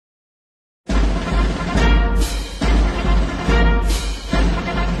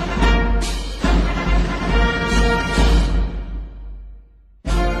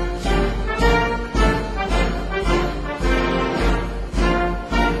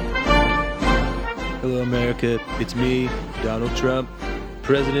Hello, America. It's me, Donald Trump,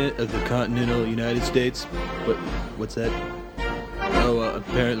 President of the continental United States. What's that? Oh,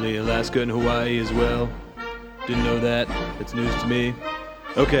 apparently Alaska and Hawaii as well. Didn't know that. That's news to me.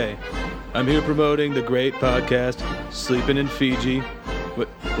 Okay, I'm here promoting the great podcast, Sleeping in Fiji.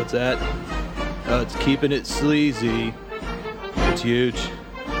 What's that? It's Keeping It Sleazy. It's huge.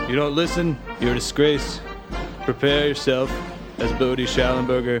 You don't listen, you're a disgrace. Prepare yourself as Bodie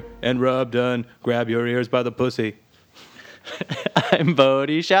Schallenberger and Rob Dunn grab your ears by the pussy. I'm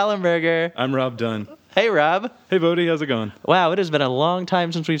Bodie Schallenberger. I'm Rob Dunn. Hey, Rob. Hey, Bodie, how's it going? Wow, it has been a long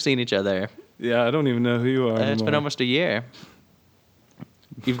time since we've seen each other. Yeah, I don't even know who you are anymore. It's been almost a year.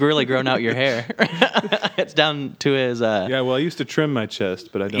 You've really grown out your hair. It's down to his... Yeah, well, I used to trim my chest,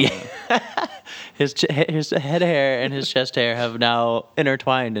 but I don't know. His head hair and his chest hair have now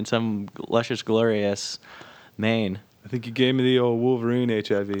intertwined in some luscious, glorious mane. I think you gave me the old Wolverine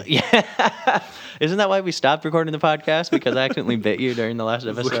HIV. Yeah. Isn't that why we stopped recording the podcast? Because I accidentally bit you during the last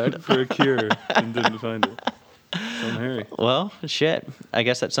episode? Looking for a cure and didn't find it. So I'm hairy. Well, shit. I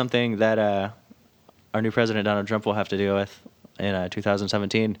guess that's something that our new president, Donald Trump, will have to deal with in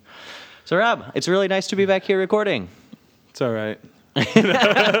 2017. So, Rob, it's really nice to be back here recording. It's all right. I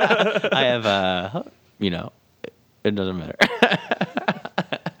have, it doesn't matter.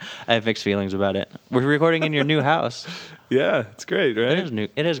 I have mixed feelings about it. We're recording in your new house. Yeah, it's great, right?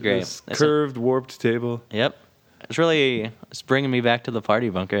 It is great. This curved, warped table. Yep. It's bringing me back to the party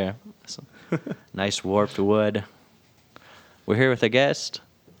bunker. Nice warped wood. We're here with a guest.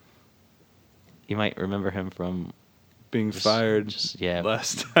 You might remember him from... Being fired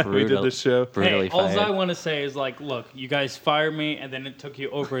last time we did the show. Brutally fired. All I want to say is, look, you guys fired me, and then it took you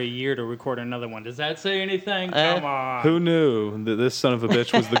over a year to record another one. Does that say anything? Come on. Who knew that this son of a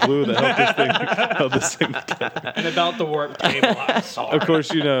bitch was the glue that held this thing together? And about the warp table, I'm sorry. Of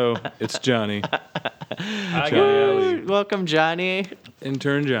course, you know, it's Johnny. Welcome, Johnny.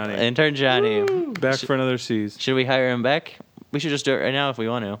 Intern Johnny. Intern Johnny. Back for another season. Should we hire him back? We should just do it right now if we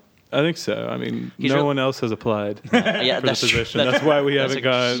want to. I think so. I mean, no one else has applied for the position. That's why we haven't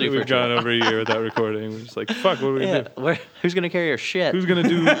gone. We've gone over a year without recording. We're just like, fuck, what do we do? Who's going to carry our shit? Who's going to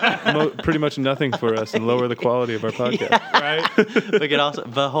do pretty much nothing for us and lower the quality of our podcast? Yeah. Right? We get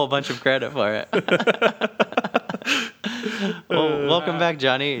a whole bunch of credit for it. Well, welcome back,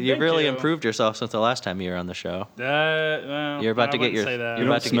 Johnny. You've really improved yourself since the last time you were on the show. You're about to get your. You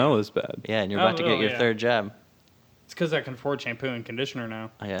don't smell as bad. Yeah, and you're about to get your third job. It's because I can afford shampoo and conditioner now.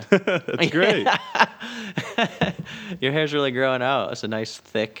 Oh, yeah. That's great. Your hair's really growing out. It's a nice,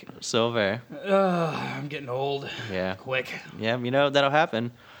 thick silver. I'm getting old. Yeah. Quick. Yeah, that'll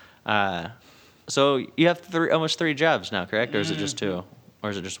happen. So you have almost 3 jobs now, correct? Or is it just 2? Or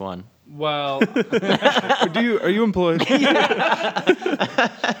is it just 1? Well. Are you employed?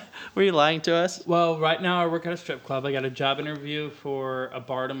 Were you lying to us? Well, right now I work at a strip club. I got a job interview for a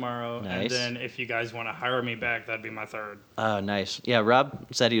bar tomorrow. Nice. And then if you guys want to hire me back, that'd be my 3rd. Oh, nice. Yeah, Rob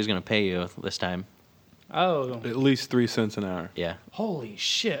said he was going to pay you this time. Oh. At least 3 cents an hour. Yeah. Holy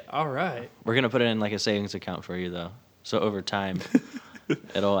shit. All right. We're going to put it in like a savings account for you, though. So over time,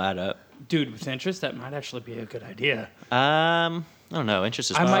 it'll add up. Dude, with interest, that might actually be a good idea. I don't know.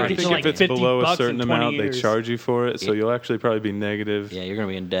 Interest is I might I hard. get think you if like it's below a 50 certain bucks in 20 amount, they years. charge you for it, so you'll actually probably be negative Yeah, you're going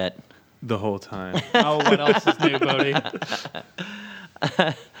to be in debt. the whole time. Oh, what else is new, Bodie?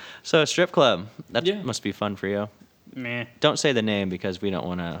 So a strip club. That must be fun for you. Meh. Don't say the name because we don't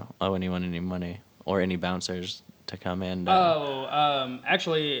want to owe anyone any money or any bouncers to come in.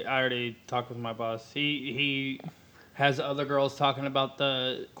 Actually, I already talked with my boss. He has other girls talking about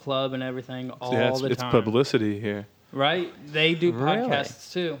the club and everything all the time. It's publicity here. Right? They do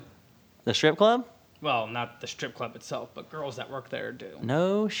podcasts too. The strip club? Well, not the strip club itself, but girls that work there do.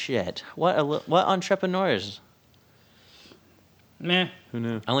 No shit. What entrepreneurs? Meh. Who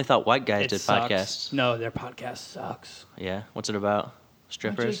knew? I only thought white guys It did sucks. podcasts. No, their podcast sucks. Yeah. What's it about?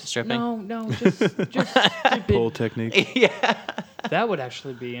 Strippers? Stripping? No, just stupid. Pole technique. Yeah. That would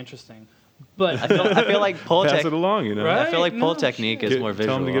actually be interesting. But I feel like pole Pass tech. it along, you know. Right? I feel like pole No, technique is more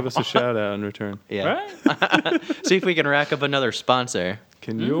visual. Tell them to give us a shout out in return. Yeah. right? See if we can rack up another sponsor.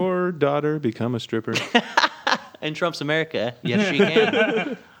 Can your daughter become a stripper? In Trump's America, yes, she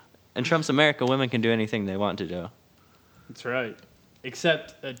can. In Trump's America, women can do anything they want to do. That's right.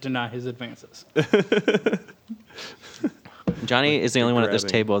 Except deny his advances. Johnny is the only one at this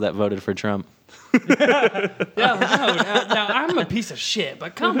Grabbing. table that voted for Trump. Now I'm a piece of shit,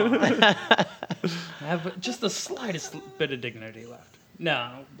 but come on. I have just the slightest bit of dignity left.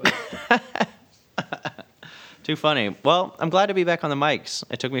 No. But Too funny. Well, I'm glad to be back on the mics.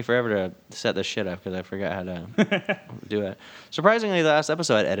 It took me forever to set this shit up because I forgot how to do it. Surprisingly, the last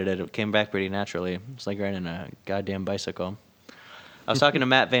episode I edited, it came back pretty naturally. It's like riding a goddamn bicycle. I was talking to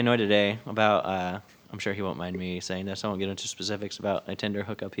Matt Vanoy today about, I'm sure he won't mind me saying this, I won't get into specifics about a Tinder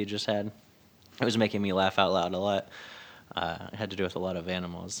hookup he just had. It was making me laugh out loud a lot. It had to do with a lot of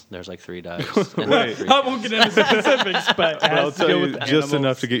animals. There's like 3 dogs. And Wait. 3 I won't get into specifics, but it But I'll has to tell do you with the just animals.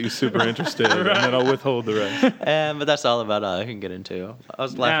 enough to get you super interested, and then I'll withhold the rest. But that's all about all I can get into. I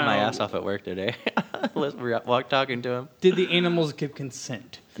was laughing my Now- ass off at work today. Talking to him. Did the animals give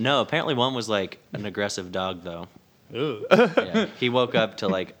consent? No, apparently one was like an aggressive dog though. Ugh. Yeah, he woke up to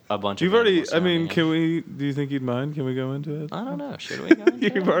like a bunch You've of already. animals I mean, surrounding him. do you think you'd mind? Can we go into it? I don't know. Should we go into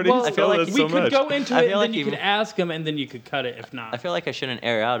You've it? already Well, I feel sold like us we so could much. go into I it, feel and like then you you- could ask him, and then you could cut it if not. I feel like I shouldn't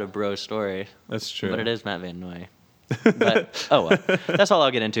air out a bro story, That's true. but it is Matt Van Noy. But oh well, that's all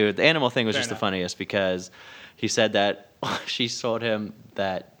I'll get into. The animal thing was Fair just enough. the funniest because he said that she told him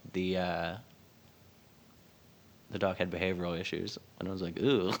that the dog had behavioral issues, and I was like,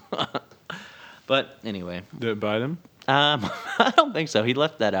 ooh. But anyway, Did it bite him? I don't think so. He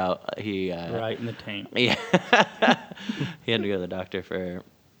left that out. He right in the taint. Yeah. He had to go to the doctor for,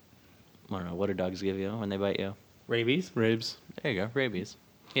 I don't know, what do dogs give you when they bite you? Rabies. Rabes. There you go, rabies.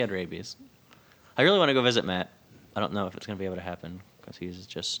 He had rabies. I really want to go visit Matt. I don't know if it's going to be able to happen because he's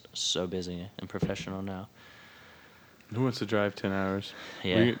just so busy and professional now. Who wants to drive 10 hours?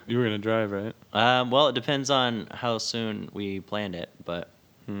 Yeah. You were going to drive, right? Well, it depends on how soon we planned it, but,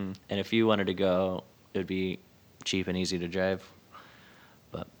 and if you wanted to go, it would be cheap and easy to drive,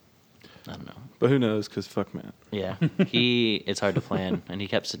 but I don't know. But who knows, because fuck Matt. Yeah, it's hard to plan, and he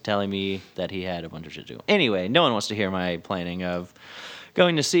kept telling me that he had a bunch of shit to do. Anyway, no one wants to hear my planning of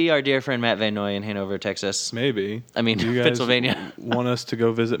going to see our dear friend Matt Van Noy in Hanover, Texas. Maybe. I mean, You guys Pennsylvania. want us to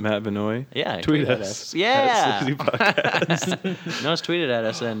go visit Matt Vanoy? Yeah, Tweet at us. Yeah. At Sleazy Podcast. No one's tweeted at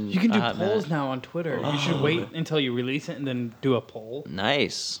us, and You can do polls now on Twitter. You should wait until you release it and then do a poll.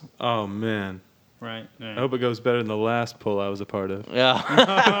 Nice. Oh, man. Right. I hope it goes better than the last poll I was a part of. Yeah.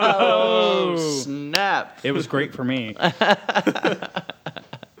 Oh, snap. It was great for me.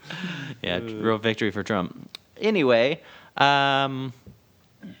 Yeah, real victory for Trump. Anyway,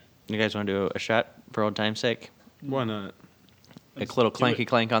 you guys want to do a shot for old time's sake? Why not? A little clanky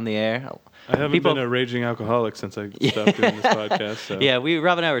clank on the air. I haven't People- been a raging alcoholic since I stopped doing this podcast. So. Yeah,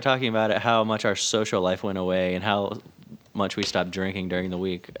 Rob and I were talking about it, how much our social life went away and how much we stopped drinking during the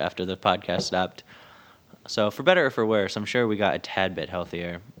week after the podcast stopped. So for better or for worse, I'm sure we got a tad bit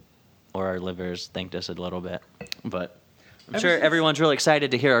healthier, or our livers thanked us a little bit. But I'm sure everyone's really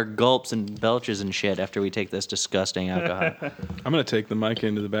excited to hear our gulps and belches and shit after we take this disgusting alcohol. I'm going to take the mic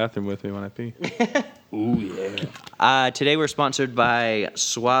into the bathroom with me when I pee. Ooh, yeah. Today we're sponsored by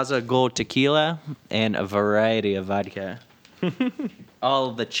Swaza Gold Tequila and a variety of vodka.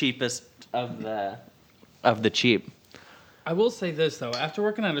 All the cheapest of the cheap. I will say this, though. After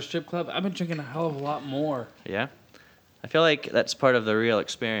working at a strip club, I've been drinking a hell of a lot more. Yeah? I feel like that's part of the real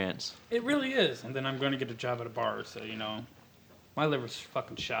experience. It really is. And then I'm going to get a job at a bar, so, you know, my liver's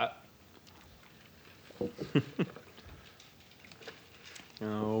fucking shot.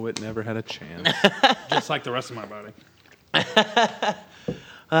 Oh, it never had a chance. Just like the rest of my body.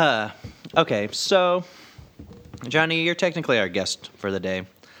 Okay, so, Johnny, you're technically our guest for the day.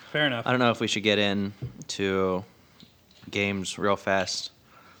 Fair enough. I don't know if we should get into games real fast.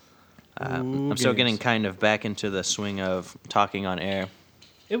 I'm still getting kind of back into the swing of talking on air.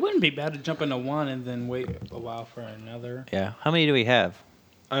 It wouldn't be bad to jump into one and then wait a while for another. Yeah. How many do we have?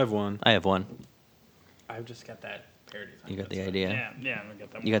 I have one. I have one. I've just got that parody. You got the That's idea? Yeah, I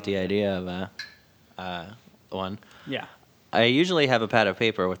got that. You got the idea of one. Yeah. I usually have a pad of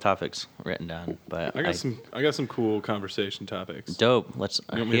paper with topics written down, but I got some cool conversation topics. dope. Let's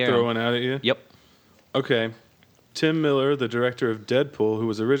You want me to hear throw 'em. one out at you? Yep. Okay. Tim Miller, the director of Deadpool, who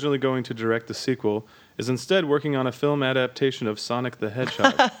was originally going to direct the sequel, is instead working on a film adaptation of Sonic the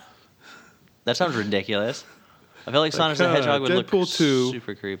Hedgehog. That sounds ridiculous. I feel like Sonic the Hedgehog would Deadpool look 2,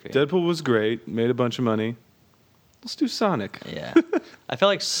 super creepy. Deadpool was great, made a bunch of money. Let's do Sonic. Yeah. I feel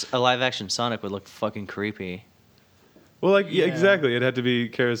like a live-action Sonic would look fucking creepy. Well, yeah, Yeah. exactly. It had to be,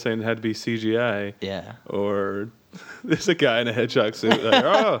 Kara's saying it had to be CGI. Yeah. Or there's a guy in a hedgehog suit like,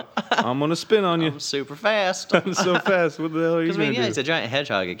 oh, I'm going to spin on you. I'm super fast. I'm so fast. What the hell are you Because, I going mean, to yeah, do? it's a giant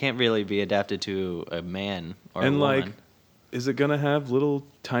hedgehog. It can't really be adapted to a man or a And, woman. like, is it going to have little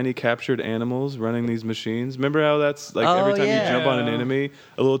tiny captured animals running these machines? Remember how that's, like, every Oh, time yeah. you jump on an enemy,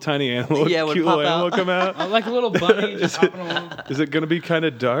 a little tiny animal, Yeah, it would cute little pop animal out. will come out? I like a little bunny just hopping along. Is it going to be kind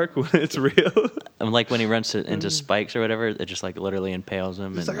of dark when it's real? And, like, when he runs into spikes or whatever, it just, like, literally impales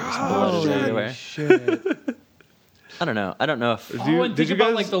him and like, his "Oh, blood is shit." everywhere. Shit. I don't know. I don't know if. Do Oh, you- and did think you about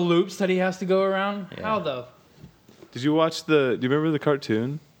guys- like the loops that he has to go around. Yeah. How though? Did you watch do you remember the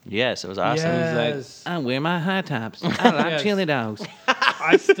cartoon? Yes, it was awesome. Yes. I wear my high tops. I like Yes. chili dogs.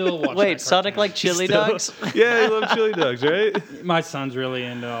 I still watch. Wait, that Sonic cartoon. like chili Still- dogs? Yeah, you love chili dogs, right? My son's really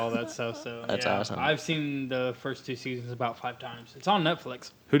into all that stuff. So That's yeah. awesome. I've seen the first 2 seasons about 5 times. It's on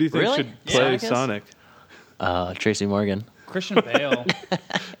Netflix. Who do you think Really? should play Sonic is? Sonic? Tracy Morgan. Christian Bale.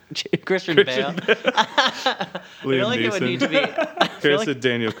 Christian Bale. I feel Liam like it would Neeson. need to be. I feel Harris like, said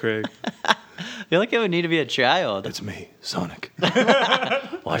Daniel Craig. I feel like it would need to be a child. It's me, Sonic. Watch I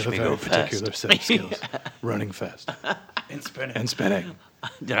have a me very go particular fast. set of skills. Running fast and spinning. and spinning.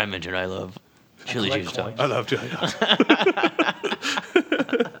 Did I mention I love chili collect cheese coins. dogs? I love chili dogs.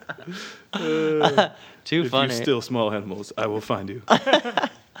 Too If funny. you steal small animals, I will find you. I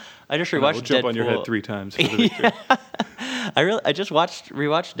just And I rewatched will jump on your head Deadpool. 3 times for the victory. I just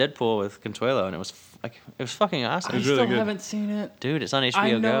rewatched Deadpool with Consuelo, and it was it was fucking awesome. I It's still really good. haven't seen it. Dude, it's on HBO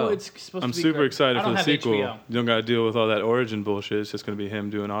I know Go. it's supposed I'm to be super great. excited I for don't the have sequel. HBO. You don't got to deal with all that origin bullshit. It's just going to be him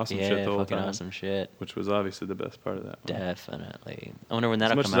doing awesome Yeah, shit the whole fucking time. awesome shit. Which was obviously the best part of that one. Definitely. I wonder when As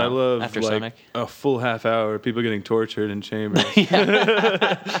that'll much come as I out. love After like Sonic. a full half hour, of people getting tortured in chambers.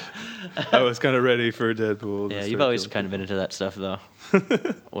 I was kind of ready for Deadpool. to Yeah, start you've always killing kind of been into that stuff, though.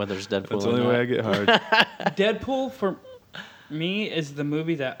 Whether it's Deadpool That's or the only not. way I get hard. Deadpool for me is the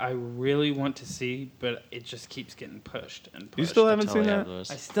movie that I really want to see, but it just keeps getting pushed and pushed. You still I haven't totally seen have that?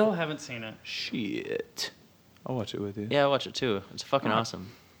 those. I still haven't seen it. Shit. I'll watch it with you. Yeah, I watch it too. It's fucking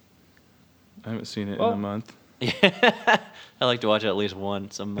awesome. I haven't seen it in Well- a month. I like to watch it at least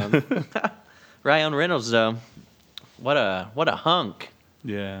once a month. Ryan Reynolds, though, what a hunk.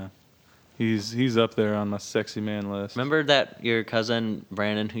 Yeah. He's up there on my sexy man list. Remember that your cousin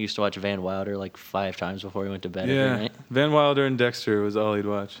Brandon, who used to watch Van Wilder like 5 times before he went to bed every Yeah. night? Van Wilder and Dexter was all he'd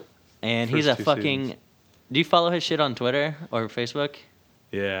watch. And First he's a 2 fucking. seasons. Do you follow his shit on Twitter or Facebook?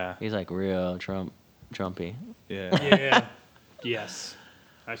 Yeah. He's like real Trumpy. Yeah. Yeah. Yes.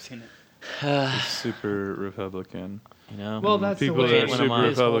 I've seen it. He's super Republican. You know. Well, that's People the way that are his super whole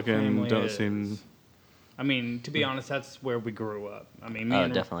Republican family don't is. seem. I mean, to be honest, that's where we grew up. I mean, me Oh,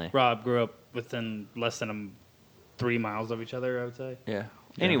 and definitely. Rob grew up within less than 3 miles of each other, I would say. Yeah.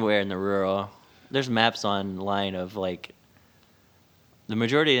 Anywhere in the rural. There's maps online of like the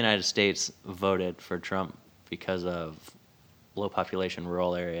majority of the United States voted for Trump because of low population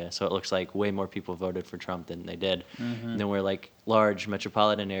rural area. So it looks like way more people voted for Trump than they did. And then where like large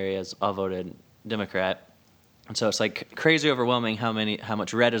metropolitan areas all voted Democrat. And so it's like crazy overwhelming how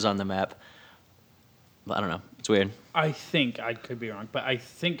much red is on the map. But I don't know. It's weird. I think I could be wrong, but I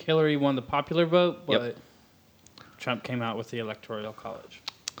think Hillary won the popular vote, but Yep. Trump came out with the Electoral College.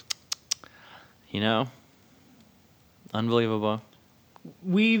 You know? Unbelievable.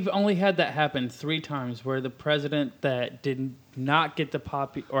 We've only had that happen 3 times, where the president that did not get the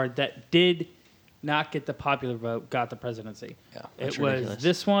did not get the popular vote got the presidency. Yeah, It that's was ridiculous.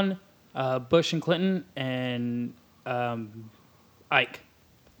 this one, Bush and Clinton, and Ike.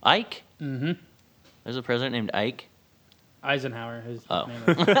 Ike? Mm-hmm. There's a president named Ike. Eisenhower. His Oh. name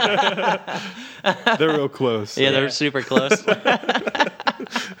is. They're real close. Yeah, Yeah. they're super close.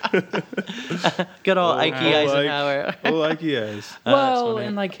 Good old Ike Ike. Eisenhower. Oh, like yes. That's Well, funny.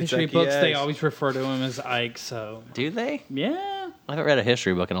 in like It's history Ike books, they Eyes. always refer to him as Ike. So Do they? yeah. I haven't read a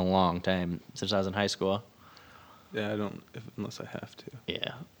history book in a long time, since I was in high school. Yeah, I don't unless I have to.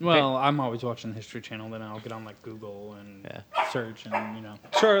 Yeah. Well, I'm always watching the History Channel. Then I'll get on like Google and Yeah. search, and you know.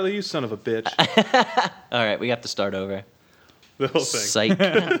 Charlie, you son of a bitch. All right, we have to start over. The whole thing.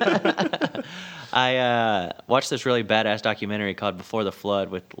 Psych. I watched this really badass documentary called Before the Flood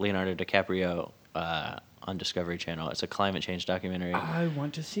with Leonardo DiCaprio on Discovery Channel. It's a climate change documentary. I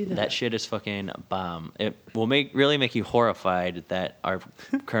want to see that. That shit is fucking bomb. It will really make you horrified that our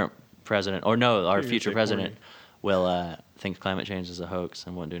current president, or no, our You're future gonna say president, will think climate change is a hoax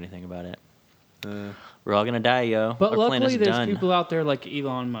and won't do anything about it. Uh, We're all gonna die, yo. But our luckily, planet's there's done. people out there like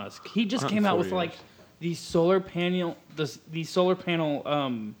Elon Musk. He just came out 104 with years. like these solar panel, these solar panel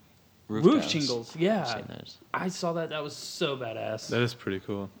Roof roof tiles. shingles. I've Yeah, seen those. I saw that. That was so badass. that is pretty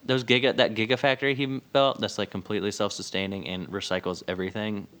cool. That gigafactory he built that's like completely self-sustaining and recycles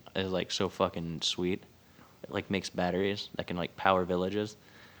everything is like so fucking sweet. It like makes batteries that can like power villages.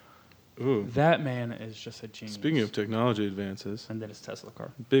 Ooh. That man is just a genius. Speaking of technology advances, and then his Tesla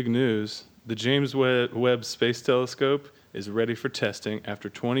car. big news. The James Webb Space Telescope is ready for testing after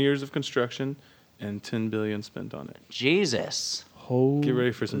 20 years of construction and $10 billion spent on it. Jesus. Get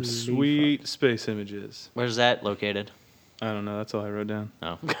ready for some sweet space images. Where's that located? I don't know. That's all I wrote down.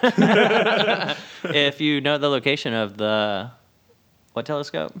 Oh. If you know the location of the What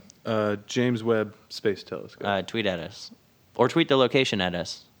telescope? James Webb Space Telescope. Tweet at us. Or tweet the location at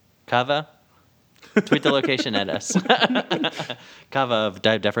us. Kava? Tweet the location at us. Kava of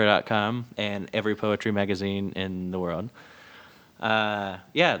divedeffer.com and every poetry magazine in the world.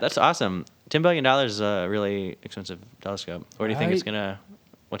 Yeah, that's awesome. $10 billion is a really expensive telescope. Where do you think it's gonna?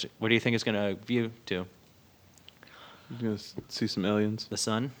 Where do you think it's gonna view to? You're gonna see some aliens. The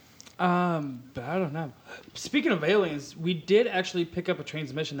sun. But I don't know. Speaking of aliens, we did actually pick up a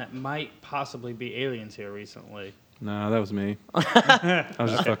transmission that might possibly be aliens here recently. No, that was me. I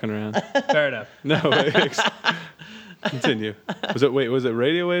was just fucking around. Fair enough. No, continue. Was it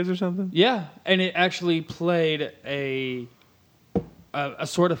radio waves or something? Yeah, and it actually played a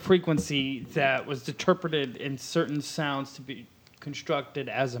sort of frequency that was interpreted in certain sounds to be constructed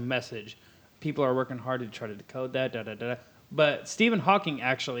as a message. People are working hard to try to decode that. But Stephen Hawking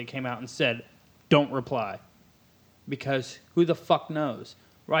actually came out and said, "Don't reply," because who the fuck knows?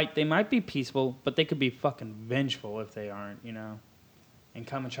 Right, they might be peaceful, but they could be fucking vengeful if they aren't, you know, and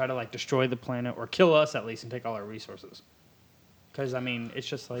come and try to like destroy the planet or kill us at least and take all our resources. Because I mean, it's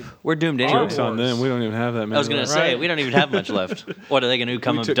just like We're doomed Our Jokes anyway. on them. We don't even have that many. I was gonna left. say Right. we don't even have much left. What are they gonna do?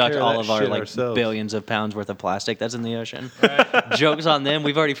 Come We took abduct care of all that of our shit like ourselves. billions of pounds worth of plastic that's in the ocean? Jokes on them.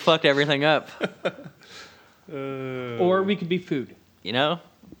 We've already fucked everything up. or we could be food. You know?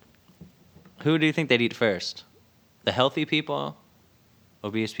 Who do you think they'd eat first? The healthy people?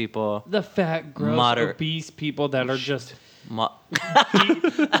 Obese people? The fat, gross, Moderate- obese people that are just Mo-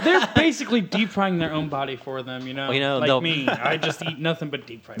 they're basically deep frying their own body for them, you know. Well, you know, like they'll- me, I just eat nothing but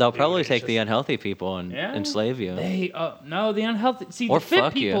deep fried. They'll food. probably It's take just- the unhealthy people and Yeah. enslave you. They no, the unhealthy. See, Or the fit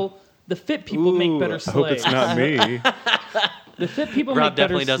fuck you. people. The fit people make better I slaves. hope it's not me. The fit people Rob make better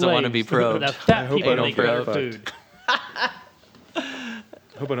definitely doesn't wanna slaves. be probed. The I fat hope people I don't make get better fucked. food.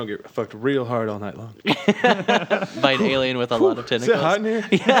 Hope I don't get fucked real hard all night long. By an alien with a lot of Is it hot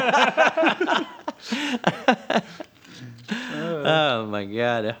tentacles. in here? Oh my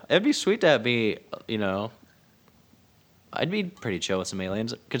god. It'd be sweet to be, you know, I'd be pretty chill with some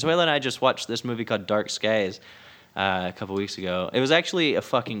aliens. Consuela and I just watched this movie called Dark Skies a couple weeks ago. It was actually a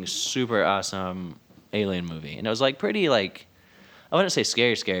fucking super awesome alien movie. And it was like pretty like, I wouldn't say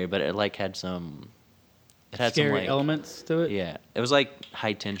scary, but it like had some, it had Scary some like, elements to it. yeah, it was like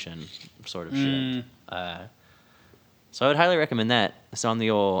high tension sort of Mm. shit. So I would highly recommend that. It's on the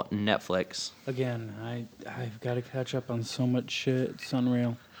old Netflix. Again, I've got to catch up on so much shit. It's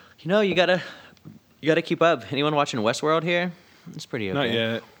unreal. You know, you gotta keep up. Anyone watching Westworld here? It's pretty okay. Not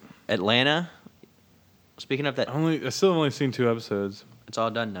yet. Atlanta. Speaking of that, I still have only seen 2 episodes. it's all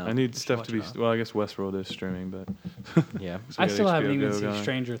done now. I need You should stuff watch to be. it all. Well, I guess Westworld is streaming, but Yeah. I got still haven't HBO even Go seen going.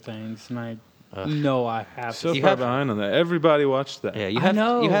 Stranger Things, and I Ugh. know I have so to. You far have- behind on that. Everybody watched that. Yeah, you I have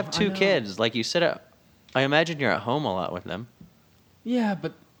know, you have I 2 know. kids. Like you sit at, I imagine you're at home a lot with them. Yeah,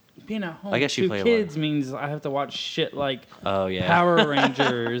 but being at home I guess you with play 2 a lot. kids means I have to watch shit like Oh yeah. Power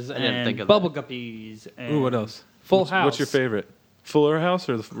Rangers I didn't and think of Bubble that. Guppies and Ooh, what else? Full What's House. your favorite? Fuller House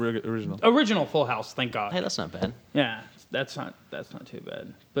or the original? Original Full House, thank God. Hey, that's not bad. Yeah, that's not too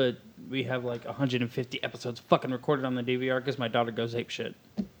bad. But we have like 150 episodes fucking recorded on the DVR because my daughter goes ape shit.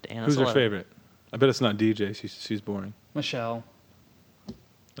 Damn, Who's that's a your lot. favorite? I bet it's not DJ. She's boring. Michelle.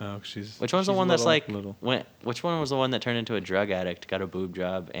 Oh, she's. Which one's the she's one that's like? little? Which one was the one that turned into a drug addict, got a boob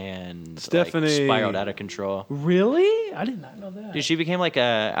job, and Stephanie. like, spiraled out of control? Really? I did not know that. Dude, she became like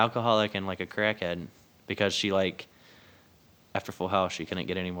a alcoholic and like a crackhead because she like after Full House she couldn't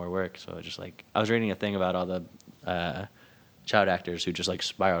get any more work. So it just like I was reading a thing about all the child actors who just like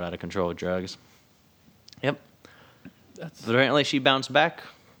spiraled out of control with drugs. Yep. That's But apparently she bounced back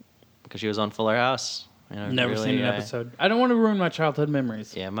because she was on Fuller House. You know, never really, seen an episode. I don't want to ruin my childhood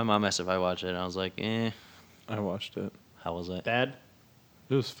memories. Yeah, my mom asked if I watched it, and I was like, I watched it. how was it? Bad.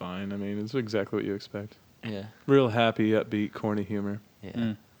 It was fine. I mean, it's exactly what you expect. Yeah, Real happy, upbeat, corny humor, yeah,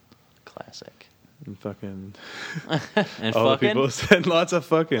 Mm. classic. and fucking. And All the fucking. people said lots of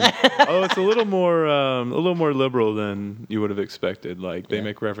fucking. Oh, it's a little more liberal than you would have expected. Like they Yeah.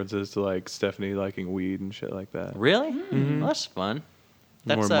 make references to like Stephanie liking weed and shit like that. Really? Mhm. Well, that's fun.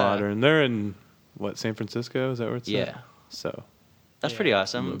 More That's, modern. They're in what, San Francisco? Is that where it's Yeah. at? So That's Yeah. pretty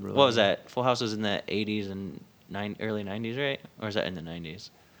awesome. Liberal. What was that? Full House was in the 80s and early 90s, right? Or is that in the 90s?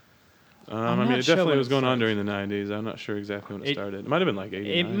 I'm I mean, not it sure definitely when was it going on started. during the '90s. I'm not sure exactly when it It- started. It might have been like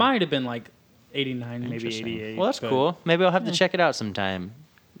 '89. It might have been like 89, maybe Interesting. 88. Well, that's but- cool. Maybe I'll have to Yeah. check it out sometime.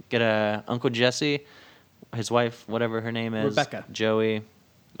 Get Uncle Jesse, his wife, whatever her name is, Rebecca. Joey.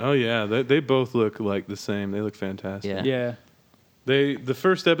 Oh yeah, they both look like the same. They look fantastic. Yeah. Yeah. The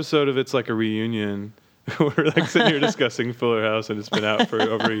first episode of it's like a reunion, We're like sitting here discussing Fuller House, and it's been out for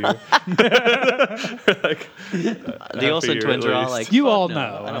over a year. Like, The Olsen year twins at are all least. like, You "Fuck all no,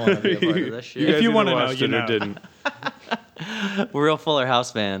 know." I don't want to be a part of this shit. You If guys you either wanna know, watched you it or know. didn't. We're real Fuller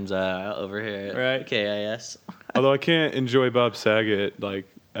House fans over here at Right. KIS. Although I can't enjoy Bob Saget like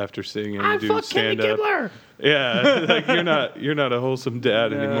after seeing him I do fuck Kenny stand up. Kibler. Yeah, like you're not a wholesome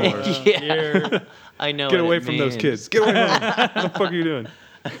dad anymore. Yeah. I know. Get what away it from those means. kids. Get away from them. What the fuck are you doing?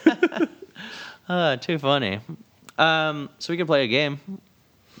 Too funny. So we can play a game.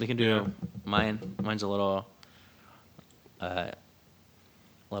 We can do mine. Mine's a little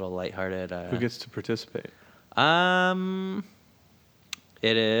lighthearted. Who gets to participate?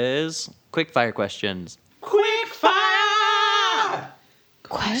 It is quick fire questions.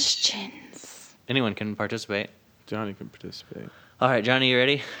 Questions. Anyone can participate. Johnny can participate. All right, Johnny, you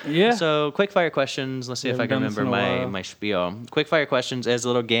ready? Yeah. So, quick fire questions. Let's see if I can Haven't done remember this in a my, while. my spiel. Quick fire questions is a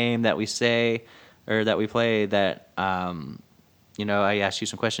little game that we say or that we play that, I ask you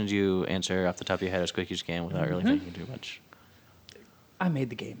some questions, you answer off the top of your head as quick as you can without really thinking too much. I made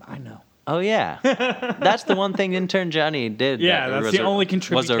the game. I know. Oh yeah, that's the one thing intern Johnny did. Yeah, that that's the only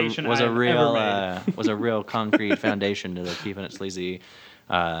contribution was a I've real ever made. was a real concrete foundation to the Keeping It Sleazy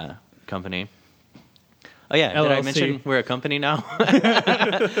company. Oh yeah, did I LLC. mention we're a company now? Keeping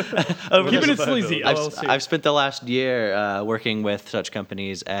it sleazy. LLC. I've spent the last year working with such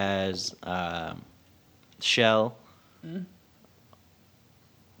companies as Shell.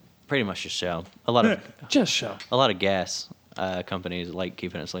 Pretty much just Shell. A lot of gas companies like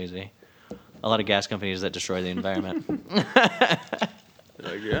Keeping It Sleazy. A lot of gas companies that destroy the environment.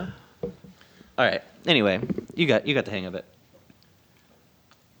 Like, yeah. All right. Anyway, you got the hang of it.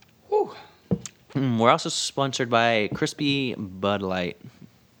 Whew. We're also sponsored by Crispy Bud Light.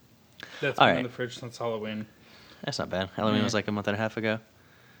 That's All been right. in the fridge since Halloween. That's not bad. Halloween was like a month and a half ago.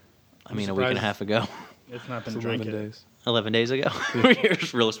 I mean, a week and a surprised. half ago. It's not been It's 11 drinking. days. 11 days ago. You're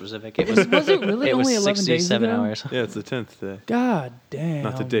real specific. It was, Was it really it was only 11 days 67 ago? hours. Yeah, it's the 10th day. God damn.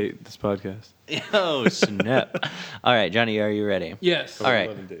 Not to date this podcast. Oh, snap. All right, Johnny, are you ready? Yes. All right.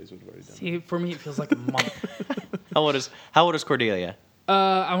 11 days we've already done. See, for me, it feels like a month. How old is Cordelia?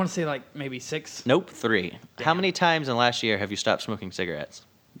 I want to say like maybe 6. Nope, 3. How many times in the last year have you stopped smoking cigarettes?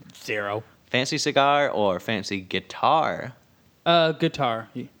 0. Fancy cigar or fancy guitar? Guitar.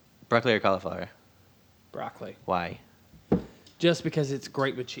 Broccoli or cauliflower? Broccoli. Why? Just because it's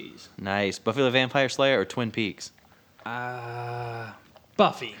great with cheese. Nice. Buffy the Vampire Slayer or Twin Peaks?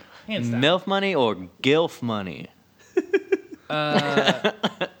 Buffy. Hands down. MILF money or GILF money?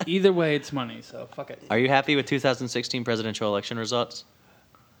 Either way, it's money, so fuck it. Are you happy with 2016 presidential election results?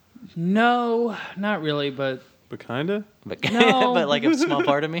 No, not really, but But kinda? But, No. but like a small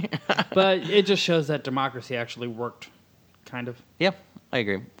part of me? it just shows that democracy actually worked, kind of. Yeah, I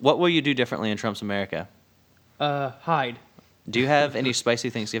agree. What will you do differently in Trump's America? Hide. Do you have any spicy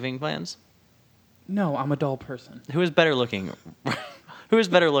Thanksgiving plans? No, I'm a dull person. Who is better looking? Who is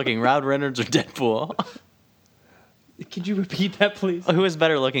better looking, Rod Reynolds or Deadpool? Could you repeat that, please? Who is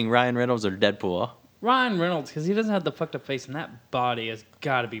better looking, Ryan Reynolds or Deadpool? Ryan Reynolds, because he doesn't have the fucked up face, and that body has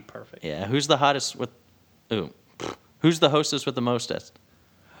got to be perfect. Yeah, who's the hottest with? Ooh, who's the hostess with the mostest?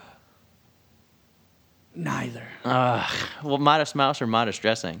 Neither. Well, Modest Mouse or Modest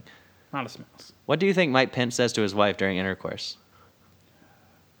Dressing? Not a smells. What do you think Mike Pence says to his wife during intercourse?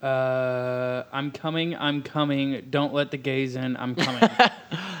 I'm coming. Don't let the gays in. I'm coming.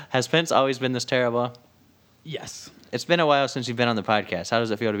 Has Pence always been this terrible? Yes. It's been a while since you've been on the podcast. How does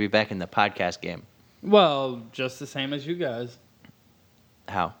it feel to be back in the podcast game? Well, just the same as you guys.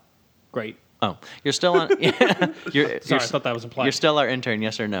 How? Great. Oh, you're still on. you're, Sorry, I thought that was implied. You're still our intern,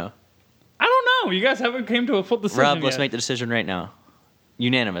 yes or no? I don't know. You guys haven't came to a full decision Rob, let's yet. make the decision right now.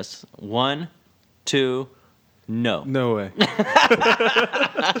 Unanimous. 1, 2, no. No way.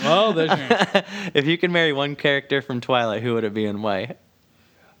 Oh, there's your answer. If you can marry one character from Twilight, who would it be and why?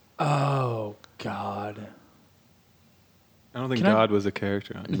 Oh, God. I don't think Can I- God was a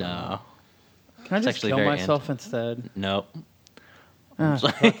character on it. No. Can I It's just actually kill very myself instead? Nope.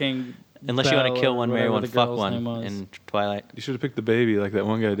 Fucking Unless you want to Belle kill or one, marry whatever one, the fuck girl's one name was. in Twilight. You should have picked the baby like that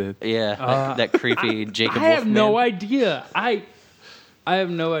one guy did. Yeah, that creepy Jacob I have no Wolfman. idea. I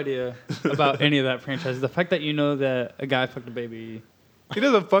have no idea about any of that franchise. The fact that you know that a guy fucked a baby. He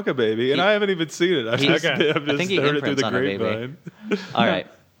doesn't fuck a baby, and I haven't even seen it. I've He's- just, Okay. I've just think he heard it through imprints the on a baby. grapevine. All right.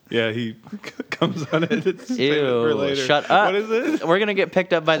 Yeah, he comes on it. It's save it for Ew, later. shut up. What is it? We're going to get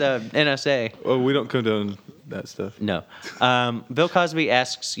picked up by the NSA. Oh, we don't condone that stuff. No. Bill Cosby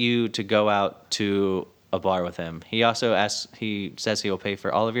asks you to go out to a bar with him. He also says he will pay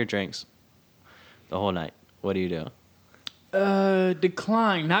for all of your drinks the whole night. What do you do?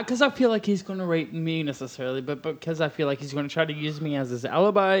 Decline. Not because I feel like he's going to rape me necessarily, but because I feel like he's going to try to use me as his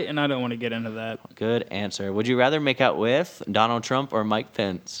alibi, and I don't want to get into that. Good answer. Would you rather make out with Donald Trump or Mike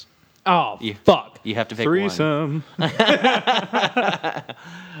Pence? Oh, You- fuck. You have to pick one. Threesome.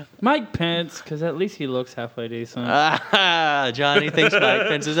 Mike Pence, because at least he looks halfway decent. Johnny thinks Mike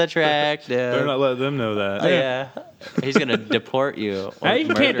Pence is attractive. Better not let them know that. Oh, yeah. He's going to deport you. Or Hey, you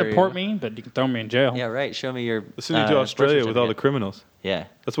can't murder deport you. me, but you can throw me in jail. Yeah, right. Show me your. Send you to Australia with all the criminals. Yeah,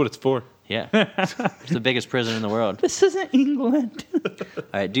 That's what it's for. yeah. It's the biggest prison in the world. This isn't England. All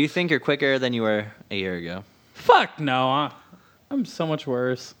right. Do you think you're quicker than you were a year ago? Fuck no. I'm so much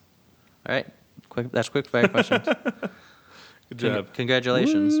worse. All right. That's quick fire questions. Good job.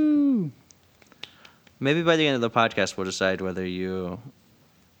 Congratulations. Woo. Maybe by the end of the podcast, we'll decide whether you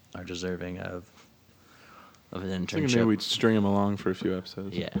are deserving of an I think internship. maybe we'd string them along for a few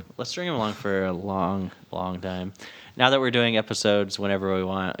episodes. Yeah, let's string him along for a long, long time. Now that we're doing episodes whenever we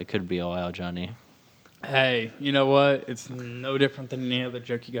want, it could be a while, Johnny. Hey, you know what? It's no different than any other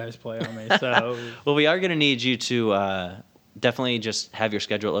joke you guys play on me. So Well, we are going to need you to definitely just have your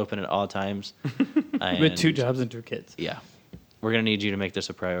schedule open at all times. with 2 And, jobs and 2 kids. Yeah. We're going to need you to make this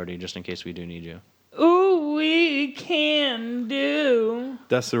a priority just in case we do need you. Ooh, we can do.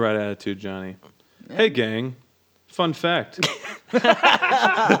 That's the right attitude, Johnny. Hey, gang. Fun fact.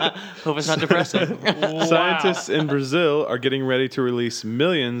 Hope it's not depressing. Scientists in Brazil are getting ready to release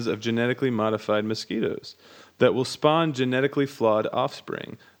millions of genetically modified mosquitoes that will spawn genetically flawed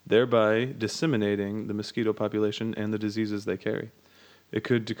offspring, thereby disseminating the mosquito population and the diseases they carry. It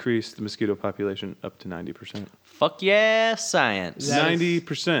could decrease the mosquito population up to 90%. Fuck yeah, science. That is-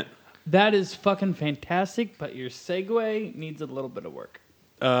 90%. That is fucking fantastic, but your segue needs a little bit of work.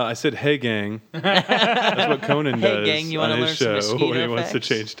 I said, hey, gang. That's what Conan Hey, does gang, you on wanna his learn some show when he mosquito wants to facts?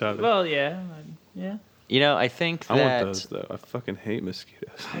 change topic. Well, yeah. Yeah. You know, I think I that... want those, though. I fucking hate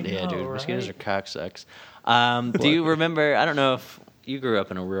mosquitoes. Yeah, know, dude, mosquitoes are right? cocksucks. Do you remember? I don't know if you grew up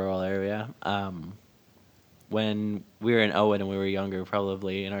in a rural area. When we were in Owen and we were younger,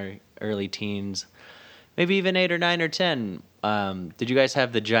 probably in our early teens, maybe even 8 or 9 or 10. Did you guys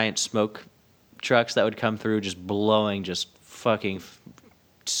have the giant smoke trucks that would come through, just blowing, just fucking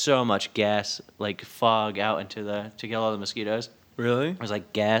so much gas, like fog out into to kill all the mosquitoes? Really? It was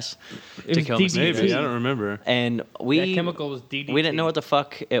like gas It to was kill DDT. mosquitoes. Maybe. I don't remember. And we That chemical was DDT. we didn't know what the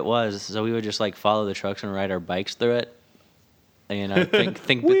fuck it was, so we would just like follow the trucks and ride our bikes through it. And I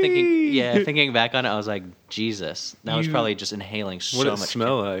thinking back on it, I was like, Jesus, that was You- probably just inhaling so What did much. it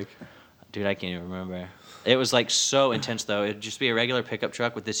smell like? Dude, I can't even remember. It was like so intense though. It'd just be a regular pickup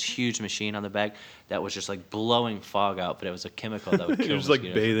truck with this huge machine on the back that was just like blowing fog out, but it was a chemical that would kill You're just, like,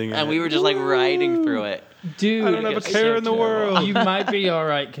 mosquitoes. bathing in and it. we were just like riding through it. Dude, I don't have a it's care so in the terrible. world. you might be all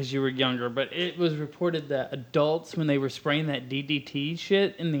right because you were younger, but it was reported that adults, when they were spraying that DDT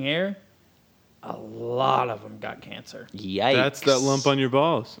shit in the air, a lot of them got cancer. Yikes! That's that lump on your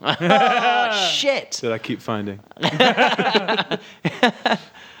balls Oh shit! that I keep finding.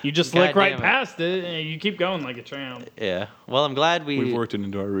 You just God lick right damn it. past it, and you keep going like a tramp. Yeah. Well, I'm glad We've worked it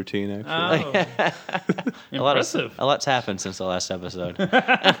into our routine, actually. Oh, impressive. A lot's happened since the last episode.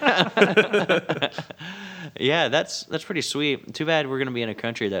 Yeah, that's pretty sweet. Too bad we're going to be in a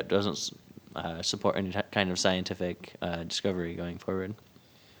country that doesn't support any kind of scientific discovery going forward.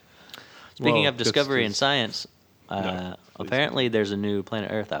 Speaking Well, of discovery and just- science, No, please apparently there's a new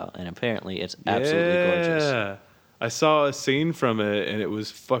planet Earth out, and apparently it's absolutely gorgeous. Yeah. I saw a scene from it, and it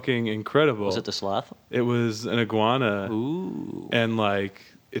was fucking incredible. Was it the sloth? It was an iguana, Ooh. and like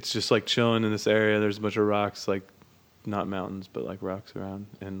it's just like chilling in this area. There's a bunch of rocks, like not mountains, but like rocks around,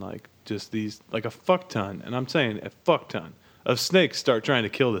 and like just these like a fuck ton. And I'm saying a fuck ton of snakes start trying to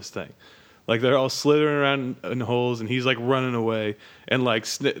kill this thing. Like they're all slithering around in holes, and he's like running away, and like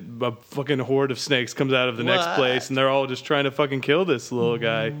a fucking horde of snakes comes out of the next What? place, and they're all just trying to fucking kill this little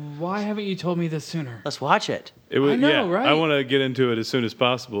guy. Why haven't you told me this sooner? Let's watch it. It was, I know, yeah, right? I want to get into it as soon as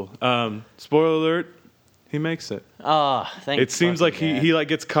possible. Spoiler alert: he makes it. Oh, thank It seems like fucking God. he like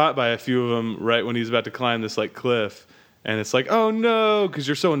gets caught by a few of them right when he's about to climb this like cliff, and it's like, oh no, because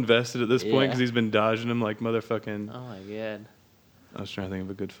you're so invested at this point Yeah. because he's been dodging him like motherfucking. Oh my God. I was trying to think of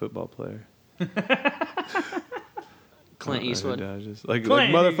a good football player. Clint I don't know who Eastwood. dodges. Like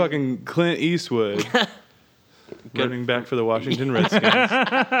Clint. motherfucking Clint Eastwood. Running back for the Washington Redskins.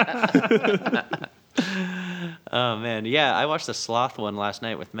 Oh man, yeah, I watched the sloth one last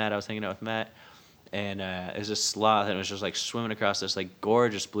night with Matt. I was hanging out with Matt, and it was a sloth, and it was just like swimming across this like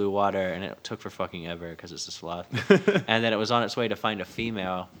gorgeous blue water, and it took for fucking ever because it's a sloth. And then it was on its way to find a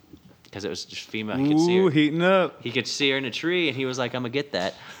female because it was just female. He could see Ooh, her. heating up. He could see her in a tree, and he was like, "I'm gonna get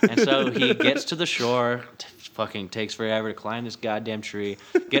that." And so he gets to the shore, fucking takes forever to climb this goddamn tree.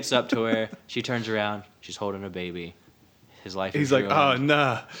 Gets up to her. She turns around. She's holding a baby. His life. He's is like, ruined. oh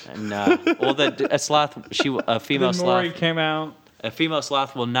nah. Nah. Well, a sloth. A female Then Maury sloth. came out. A female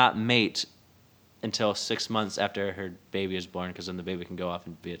sloth will not mate until 6 months after her baby is born, because then the baby can go off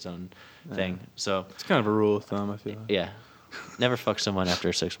and be its own thing. So It's kind of a rule of thumb, I feel like. yeah, never fuck someone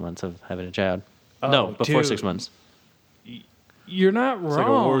after 6 months of having a child. Oh, No, before dude. 6 months. You're not wrong. It's like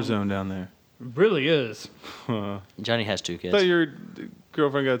a war zone down there. It really is. Johnny has 2 I kids. thought your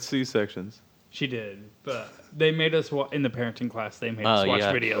girlfriend got C-sections. She did, but they made us in the parenting class. They made us watch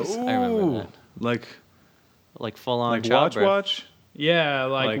yeah. videos. I remember that. Like Full on watch childbirth. Yeah,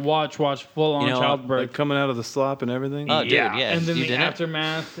 Like- watch full on You know, childbirth. like coming out of the slop and everything. Oh, dude, yeah. And then You the did it?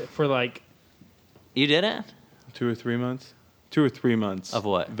 aftermath for You didn't? 2 or 3 months. 2 or 3 months Of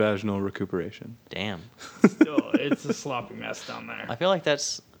what? Vaginal recuperation. Damn. still, it's a sloppy mess down there. I feel like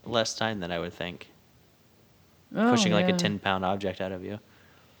that's less time than I would think. Oh, Pushing like a yeah. 10-pound object out of you.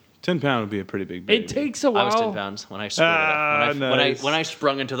 10 pound would be a pretty big baby. It takes a while. I was 10 pounds when I squirted up. nice. When I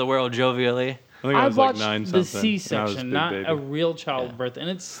sprung into the world jovially. I think I I was like watched 9 the something. C-section, not a real childbirth, and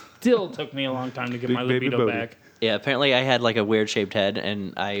it still took me a long time to get Big my baby libido Bodhi. back. Yeah, apparently I had like a weird shaped head,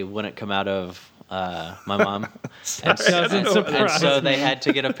 and I wouldn't come out of my mom. and, Doesn't and surprise so they me. had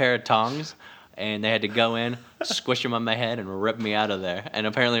to get a pair of tongs, and they had to go in, squish them on my head, and rip me out of there. And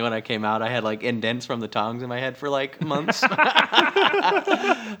apparently when I came out, I had like indents from the tongs in my head for like months.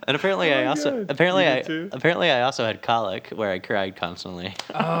 And apparently I also had colic where I cried constantly.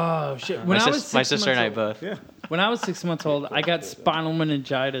 Oh shit! My sister and I both. Yeah. When I was 6 months old, I got spinal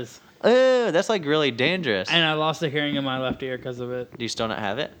meningitis, Ooh, that's like really dangerous. and I lost the hearing in my left ear because of it. Do you still not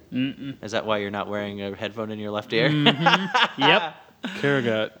have it? Mm-mm. Is that why you're not wearing a headphone in your left ear? Yep, Kara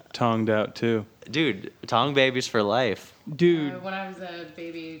got tongued out too. Dude, tongue babies for life. dude. When I was a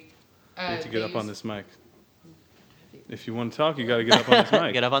baby, You need to get up they on used- this mic. If you want to talk, you got to get up on this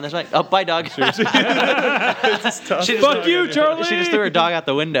mic. Get up on this mic. Oh, bye, dog. She just Fuck you, Charlie. She just threw her dog out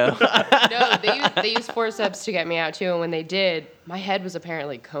the window. No, they used forceps to get me out too, and when they did, my head was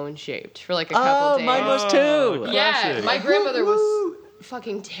apparently cone shaped for like a couple days. mine was too. Yeah, Classic. my grandmother was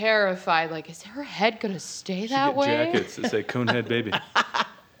fucking terrified. Like, is her head gonna stay that Get way? jackets that say Conehead Baby.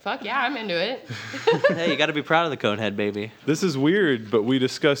 Fuck yeah, I'm into it. Hey, you got to be proud of the Conehead baby. This is weird, but we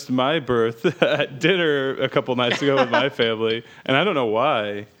discussed my birth at dinner a couple nights ago with my family, and I don't know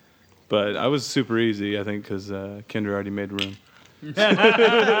why, but I was super easy, I think, because Kendra already made room.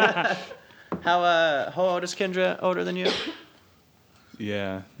 How old is Kendra? Older than you?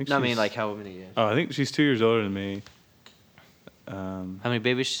 Yeah. No, I mean she's- like how many years? Oh, I think she's 2 years older than me. How many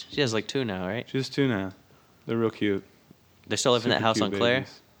babies? She has like 2 now, right? She's 2 now. They're real cute. They still live in that Super house cute on Claire?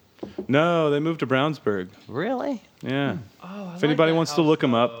 babies. No, they moved to Brownsburg. Really? Yeah. Oh, If anybody wants to look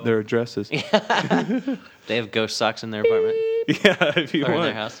them up, their addresses. They have ghost socks in their apartment. Yeah, if you Or in their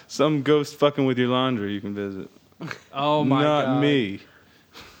want house. some ghost fucking with your laundry, you can visit. Oh my Not god. me.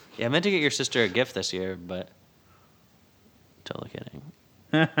 Yeah, I meant to get your sister a gift this year, but totally kidding.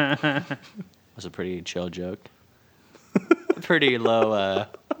 Was a pretty chill joke. Pretty low.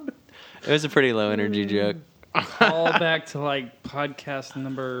 It was a pretty low energy joke. All back to like podcast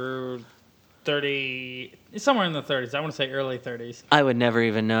number 30, somewhere in the 30s. I want to say early 30s. I would never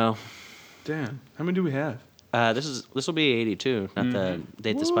even know. Damn. How many do we have? This will be 82, not the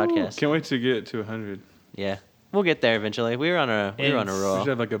date this podcast. Can't wait to get to 100. Yeah, we'll get there eventually. We were on a We roll. should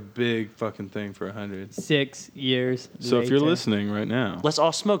have like a big fucking thing for 100. 6 years. So if you're later. listening right now, Let's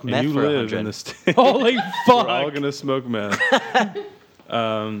all smoke and meth you for live 100. in the state, Holy we're all fuck! gonna smoke meth.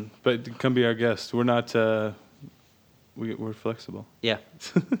 But come be our guest. We're not. We're flexible. Yeah,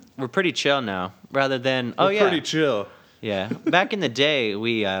 we're pretty chill now. Rather than We're pretty chill. yeah. Back in the day,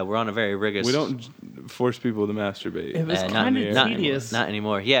 we were on a very rigorous. We don't force people to masturbate. It was not kind of not tedious. Not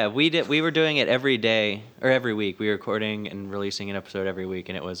anymore. Yeah, we did. We were doing it every day or every week. We were recording and releasing an episode every week,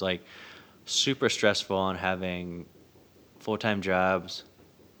 and it was like super stressful on having full-time jobs.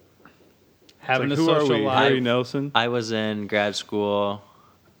 Having Like, a who are social we? life. Harry Nelson. I was in grad school.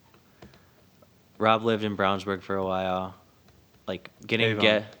 Rob lived in Brownsburg for a while. Like getting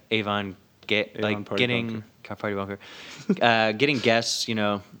Avon. Avon Avon Party getting party bunker, getting guests. You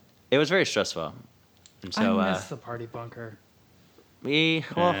know, it was very stressful. And so I miss the party bunker. I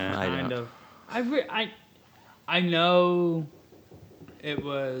Kind don't. of. I know it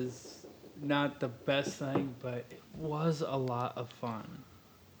was not the best thing, but it was a lot of fun.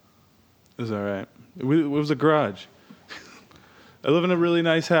 It was all right. It was a garage. I live in a really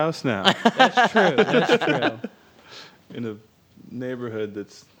nice house now, That's true. That's true. in a neighborhood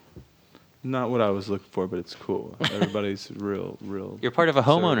that's not what I was looking for, but it's cool. Everybody's real. You're part of a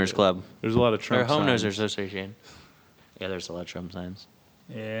homeowners conservative. club. There's a lot of Or Trump homeowners signs. association. Yeah, there's a lot of Trump signs.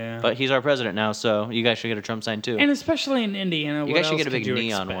 Yeah. But he's our president now, so you guys should get a Trump sign too. and especially in Indiana, You what guys should else get a big could you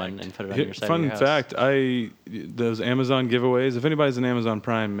neon expect? one and put it on your side of Fun your house. fact, those Amazon giveaways, if anybody's an Amazon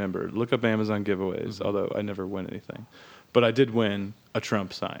Prime member, look up Amazon giveaways, Mm-hmm. although I never win anything. But I did win a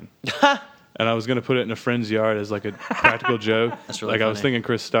Trump sign. And I was going to put it in a friend's yard as like a practical joke. That's really like I was funny. thinking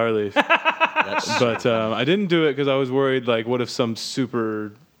Chris Starleaf. That's But I didn't do it because I was worried, like, what if some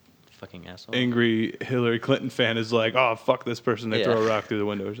super fucking asshole. angry Hillary Clinton fan is like, oh, fuck this person, they Yeah. throw a rock through the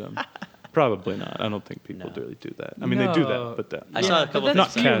window or something. Probably not. I don't think people No. really do that. I mean, they do No. that, but that. I saw a but couple that's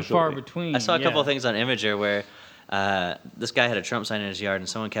Not few and far casually. between. I saw a couple yeah. of things on Imager where this guy had a Trump sign in his yard, and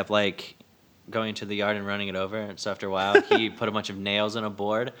someone kept like going to the yard and running it over. And so after a while, he put a bunch of nails in a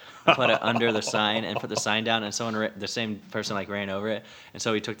board, and put it under the sign, and put the sign down. And the same person like ran over it. And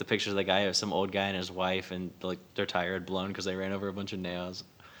so he took the picture of the guy, of some old guy and his wife, and like their tire had blown because they ran over a bunch of nails.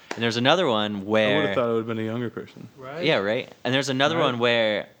 And there's another one I would where have thought it would have been a younger person. Right? yeah, right. And there's another Right. one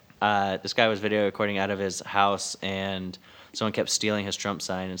where this guy was video recording out of his house, and someone kept stealing his Trump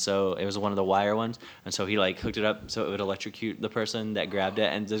sign, and so it was one of the wire ones, and so he like hooked it up so it would electrocute the person that grabbed it,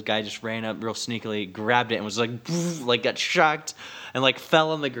 and this guy just ran up real sneakily, grabbed it, and was like, like got shocked, and like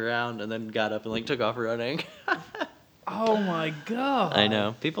fell on the ground, and then got up and like took off running. Oh my god. I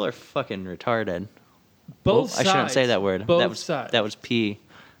know people are fucking retarded. Both I sides. shouldn't say that word. Both sides. That was P.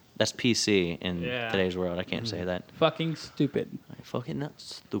 That's PC in Yeah. today's world. I can't say that. fucking stupid. Fucking not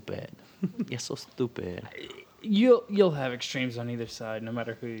stupid. You're so stupid. You'll have extremes on either side, no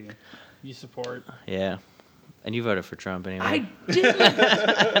matter who you support. Yeah. And you voted for Trump anyway. I did.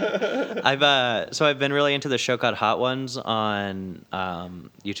 I've been really into the show called Hot Ones on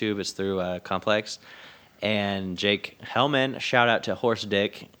YouTube. It's through Complex. And Jake Hellman, shout out to Horse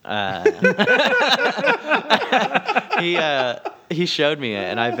Dick. He showed me it,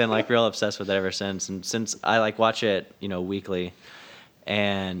 and I've been like real obsessed with it ever since. And since I like watch it, weekly,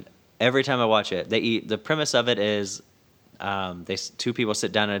 and every time I watch it, the premise of it is two people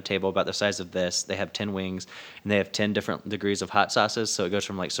sit down at a table about the size of this. They have 10 wings, and they have 10 different degrees of hot sauces. So it goes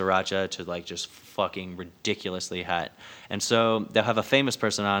from like sriracha to like just fucking ridiculously hot. And so they'll have a famous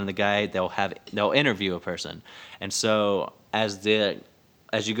person on, and the guy they'll interview a person. And so as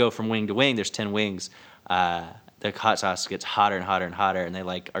you go from wing to wing, there's 10 wings. The hot sauce gets hotter and hotter and hotter, and they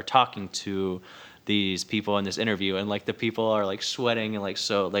like are talking to these people in this interview, and like the people are like sweating and like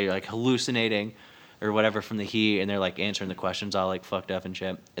so they're like hallucinating or whatever from the heat, and they're like answering the questions all like fucked up and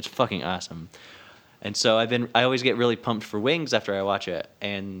shit. It's fucking awesome. And so I always get really pumped for wings after I watch it.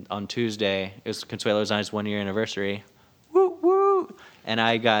 And on Tuesday, it was Consuelo Zana's 1-year anniversary. Woo woo! And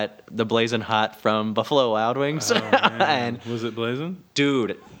I got the Blazing Hot from Buffalo Wild Wings. Oh, man. And Was it blazing?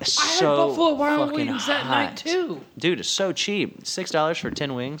 dude, I so had Buffalo Wild fucking Wings that hot. night too. Dude, it's so cheap. $6 for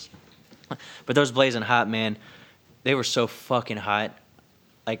 10 wings. But those Blazing Hot, man, they were so fucking hot.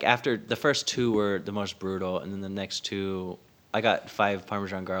 Like after the first two were the most brutal, and then the next two, I got 5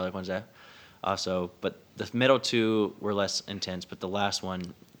 Parmesan garlic ones also, but the middle two were less intense. But the last one,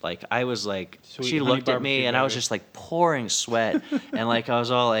 like I was like, Sweet she honey looked at me, barbecue and I was baby. just like pouring sweat, and like I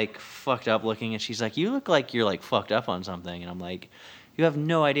was all like fucked up looking, and she's like, "You look like you're like fucked up on something," and I'm like, "You have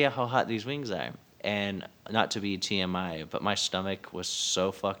no idea how hot these wings are." And not to be TMI, but my stomach was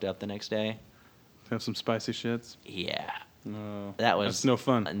so fucked up the next day. Have some spicy shits? Yeah. No. That was That's no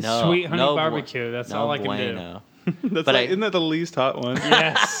fun. No, Sweet honey no barbecue, that's all I can do. do. That's But like, isn't that the least hot one?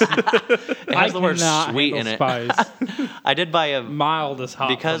 Yes. It has the word cannot sweet in handle it. Spice. I did buy a Mild is hot.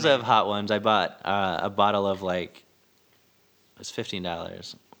 because for me. of Hot Ones. I bought a bottle of like it was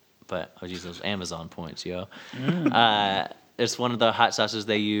 $15, but I was using those Amazon points, yo. It's one of the hot sauces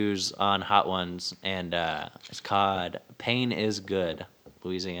they use on Hot Ones, and it's called Pain is Good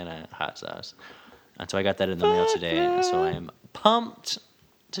Louisiana hot sauce. And so I got that in the mail today, so I am pumped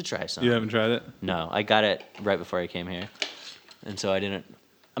to try some. You haven't tried it? No, I got it right before I came here, and so I didn't.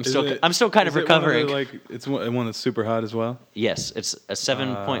 I'm Is still it- I'm still kind of is it one recovering. the, like it's one that's super hot as well. Yes, it's a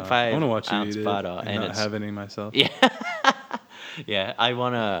 7.5 I want to watch you ounce eat it bottle, and and not it's have any myself. yeah, yeah. I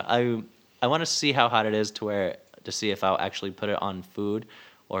wanna see how hot it is to see if I'll actually put it on food,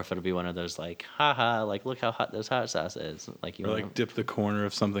 or if it'll be one of those like, haha, like look how hot this hot sauce is. Like you Or wanna- like dip the corner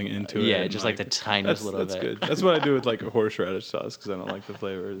of something into it. Yeah, and, just like the tiniest little that's bit. good. That's what I do with like a horseradish sauce because I don't like the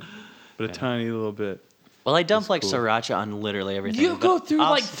flavor, but a tiny little bit. Well, I dump It's like cool. sriracha on literally everything. You but go through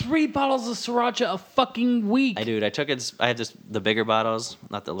I'll like s- 3 bottles of sriracha a fucking week. I do. I had the bigger bottles,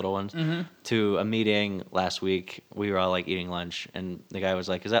 not the little ones, to a meeting last week. We were all like eating lunch, and the guy was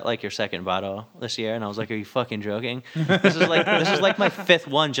like, "Is that like your second bottle this year?" And I was like, "Are you fucking joking? This is like my 5th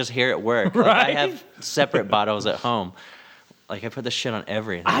one just here at work. Like, I Right? have separate bottles at home. Like I put this shit on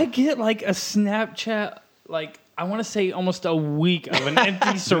everything." I get like a Snapchat, like I want to say almost a week of an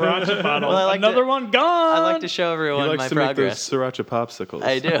empty sriracha bottle. Well, I like Another to- one gone. I like to show He everyone likes my to progress. make those sriracha popsicles.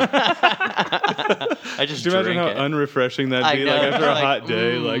 I do. I just Could you imagine drink how it. unrefreshing that'd I be? know. Like after a Like, hot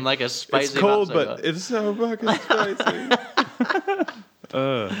day, like a spicy it's cold, popsicle. but it's so fucking spicy.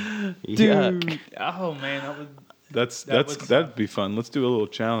 Yuck. Dude, oh man, That's That would that'd be fun. Let's do a little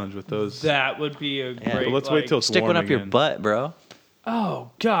challenge with those. that would be a great. But let's wait like- till it's Stick one warm up your again. butt, bro.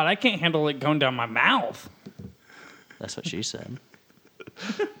 Oh god, I can't handle it going down my mouth. That's what she said.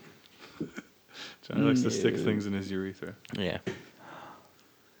 Johnny likes to stick things in his urethra. Yeah.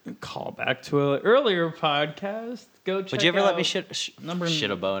 Call back to an earlier podcast. Go check. Would you ever let me out-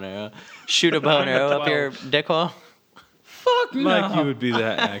 shoot a bow and arrow? Number Shoot a bow and arrow up your dick hole? Fuck no. Mike, you would be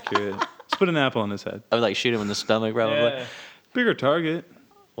that accurate. Let's put an apple on his head. I would like shoot him in the stomach, probably. Yeah. Bigger target.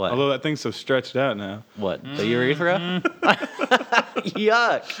 What? Although that thing's so stretched out now. What? The urethra?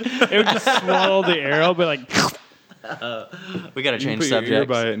 Yuck. It would just swallow the arrow, but like. We gotta You can change put your ear subjects.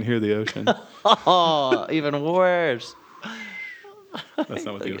 by it and hear the ocean. Oh, even worse. That's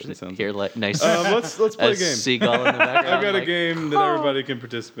not what the ocean sounds Here, like. like nice. Let's play a a game. seagull in the background. I've got a like, game that everybody can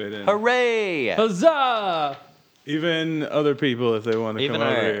participate in. Hooray! Huzzah! Even other people if they want to Even come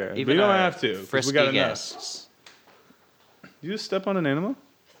over our, here. even But you don't our have to. 'cause frisky we got enough. guests. You just step on an animal?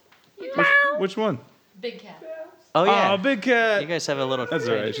 Which one? Big cat. Oh yeah. Oh, big cat. You guys have a little. That's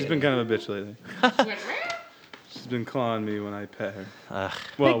all right. She's been kind of a bitch lately. She went, "Meow." She's been clawing me when I pet her. Ugh.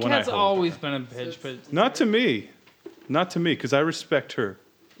 Well, Big when Cat's I hold always been a bitch, but her. Not to me. Not to me, because I respect her.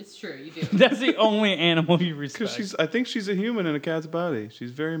 It's true, you do. that's the only animal you respect. Because I think she's a human in a cat's body.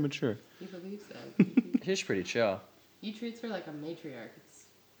 She's very mature. He believes that. She's pretty chill. He treats her like a matriarch. It's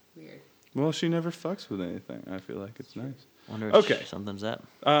weird. Well, she never fucks with anything. I feel like it's nice. Wonder if Okay. something's up.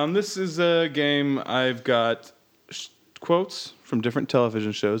 This is a game I've got quotes from different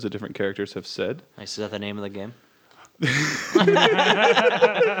television shows that different characters have said. Nice. Is that the name of the game?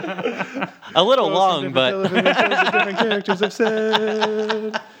 A little long, but Television shows that different characters have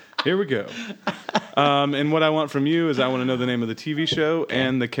said. Here we go. And what I want from you is I want to know the name of the TV show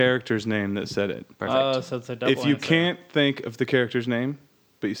and the character's name that said it. perfect. Oh, so it's a double If you answer. can't think of the character's name,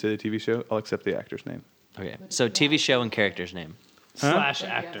 but you say the TV show, I'll accept the actor's name. Okay. So TV show and character's name. slash What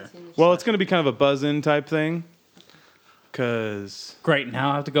have you actor. ever seen this Well, it's going to be kind of a buzz-in type thing. Because Great.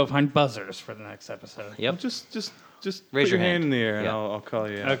 Now I have to go find buzzers for the next episode. Yep. just Raise put your your hand hand. in the air and Yeah. I'll call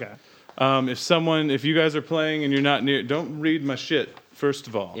you out. Okay. If you guys are playing and you're not near, don't read my shit, first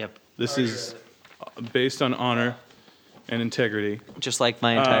of all. Yep. This is based on honor and integrity. Just like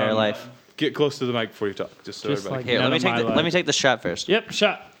my entire life. Get close to the mic before you talk, just so Just everybody like- Here, None let me of take my the, life. let me take the shot first. Yep.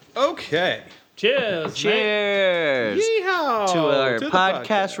 Shot. can. Okay. Cheers. mate. Cheers Yeehaw! to our the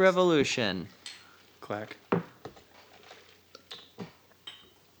podcast revolution. Clack.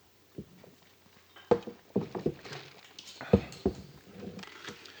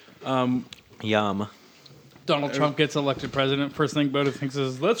 Yum. Donald Trump gets elected president. First thing Boda thinks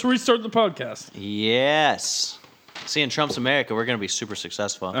is, let's restart the podcast. Yes. See, in Trump's America, we're going to be super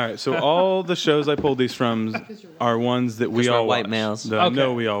successful. All right, so all the shows I pulled these from are ones that we 'Cause we're all white watch, males. that I Okay.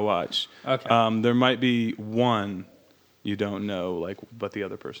 know we all watch. Okay. There might be one you don't know, like, but the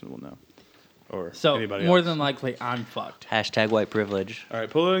other person will know, or So anybody more else. than likely, I'm fucked. Hashtag white privilege. All right,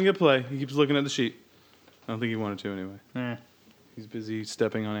 pull it and get play. He keeps looking at the sheet. I don't think he wanted to anyway. Eh. He's busy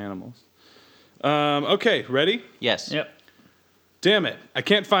stepping on animals. Okay, ready? Yes. Yep. Damn it! I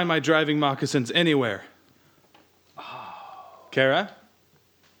can't find my driving moccasins anywhere. Kara?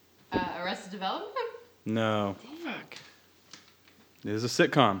 Arrested Development? No. Fuck. It is a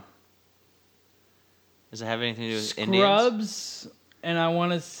sitcom. Does it have anything to do with Indians? Scrubs, and I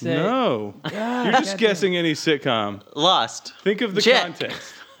want to say No. You're just guessing any sitcom. Lost. Think of the Check.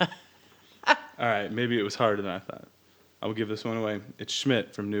 context. All right, maybe it was harder than I thought. I will give this one away. It's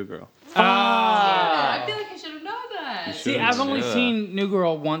Schmidt from New Girl. I feel like I should have known that. See, I've only Yeah. seen New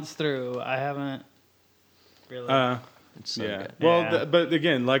Girl once through. I haven't really. It's so Yeah. good. Well, Yeah. but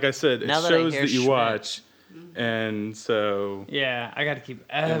again, like I said, it Now that I shows hear that you Schmidt. watch, and so Yeah, I got to keep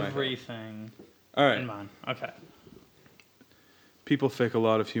everything all in right. mind. Okay. People fake a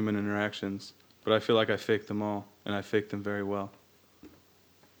lot of human interactions, but I feel like I fake them all, and I fake them very well.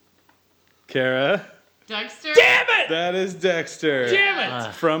 Kara? Dexter? Damn it! That is Dexter. Damn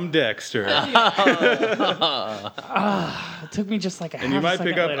it! From Dexter. It took me just like a half And you a might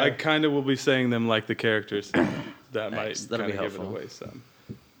second pick up, later. I kind of will be saying them like the characters. That might Nice. That'll kind be of give it helpful. away some.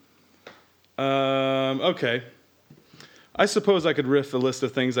 Okay. I suppose I could riff a list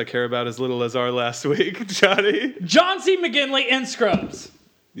of things I care about as little as our last week, Johnny. John C. McGinley in Scrubs.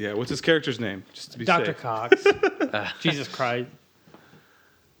 Yeah, what's his character's name? Just to be Dr. safe. Cox. Jesus Christ.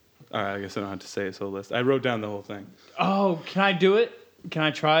 All right, I guess I don't have to say his whole list. I wrote down the whole thing. Oh, can I do it? Can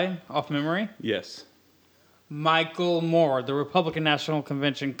I try off memory? Yes. Michael Moore, the Republican National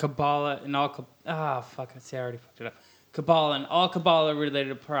Convention, Kabbalah, and all... fuck, I see, I already fucked it up. Kabbalah and all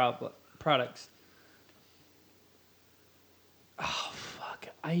Kabbalah-related products. Oh, fuck.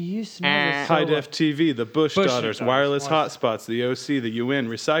 I used to know this. High Def TV, the Bush Bush Daughters, Daughters, Wireless wireless. Hotspots, the OC, the UN,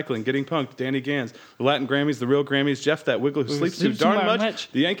 Recycling, Getting Punked, Danny Gans, the Latin Grammys, the Real Grammys, Jeff That Wiggle Who Sleeps Too Sleeps Too Darn Darn Much,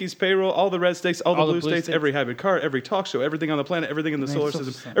 Much. the Yankees Payroll, all the red states, all the blue states, states. every hybrid car, every talk show, everything on the planet, everything in the solar solar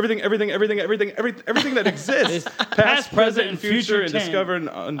system, system. everything that exists, Past, present, and future, and 10 discovered and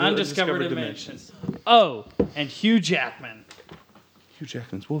undiscovered dimensions. Oh, and Hugh Jackman. Hugh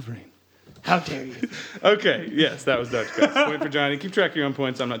Jackman's Wolverine. How dare you? Okay, yes, that was Dutch Cuts. Point for Johnny. Keep track of your own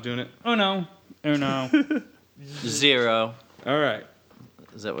points. I'm not doing it. Oh, no. Oh, no. 0. All right.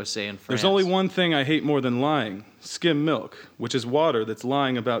 Is that what we say in France? There's only one thing I hate more than lying: skim milk, which is water that's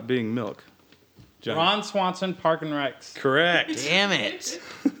lying about being milk. Johnny. Ron Swanson, Park and Recs. Correct. Damn it.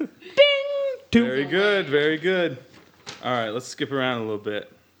 Two. Very good. Very good. All right, let's skip around a little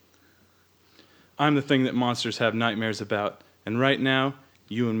bit. I'm the thing that monsters have nightmares about, and right now,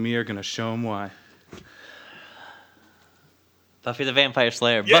 you and me are gonna show them why. Buffy the Vampire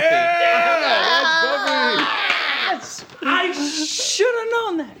Slayer. Yeah! Buffy. That's Buffy. I should have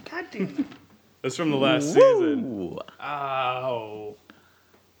known that. God damn it. That's from the last season, Ooh. Oh.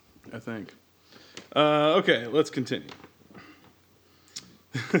 I think. Okay, let's continue.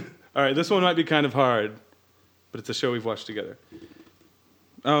 All right, this one might be kind of hard, but it's a show we've watched together.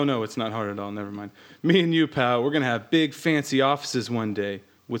 Oh, no, it's not hard at all. Never mind. Me and you, pal, we're going to have big, fancy offices one day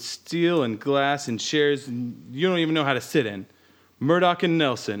with steel and glass and chairs you don't even know how to sit in. Murdoch and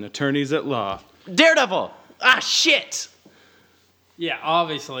Nelson, attorneys at law. Daredevil. Ah, shit. Yeah,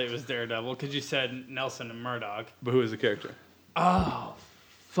 obviously it was Daredevil because you said Nelson and Murdoch. But who is the character? Oh,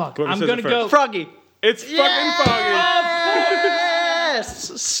 fuck. Whoever I'm says going to it go. first. Froggy. It's fucking Foggy. Yes.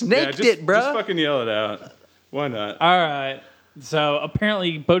 Yeah, Snaked just, it, bro. Just fucking yell it out. Why not? All right. So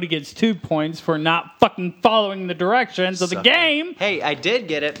apparently Bodie gets 2 points for not fucking following the directions of the Sucker. game. Hey, I did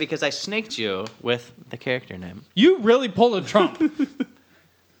get it because I snaked you with the character name. You really pulled a trump. Did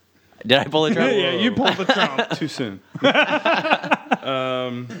I pull a trump? Yeah, you pulled the trump. Too soon.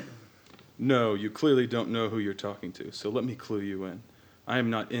 No, you clearly don't know who you're talking to, so let me clue you in. I am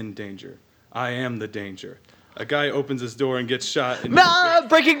not in danger. I am the danger. A guy opens his door and gets shot. And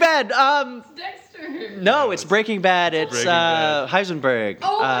Breaking Bad. Dexter. No, it's Breaking Bad. It's Breaking Bad. Heisenberg.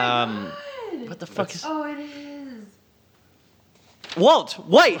 Oh my god. What the fuck is Oh, it is. Walter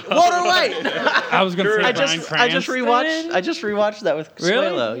White? I was going to say I Bryan just Cranston. rewatched that with Really?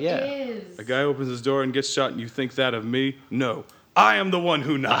 Consuelo. Yeah. It is. a guy opens his door and gets shot, and you think that of me? No. I am the one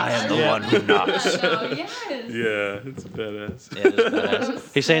who knocks. I am the one who knocks. Oh, yes. Yeah, it's badass. Yeah, it is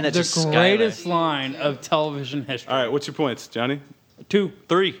badass. He's saying that to The Skylar. greatest line of television history. All right, what's your points, Johnny? 2.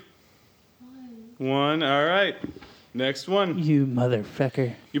 3. 1. All right. Next one. You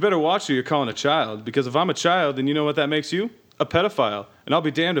motherfucker. You better watch who you're calling a child, because if I'm a child, then you know what that makes you? A pedophile. And I'll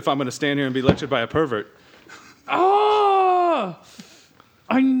be damned if I'm going to stand here and be lectured by a pervert. Oh!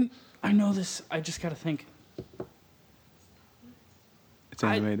 I know this. I just got to think. It's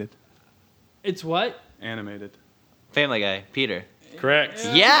animated. It's what? Animated. Family Guy. Peter. Correct.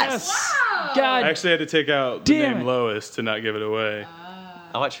 Yes. God. I actually had to take out the Damn name it. Lois to not give it away.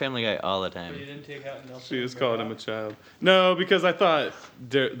 I watch Family Guy all the time. She just called him a child. No, because I thought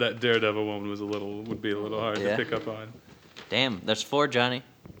that Daredevil one would be a little hard Yeah. to pick up on. Damn, there's 4, Johnny.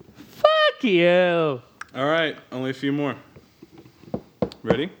 Fuck you. All right, only a few more.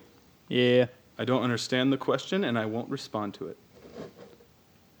 Ready? Yeah. I don't understand the question, and I won't respond to it.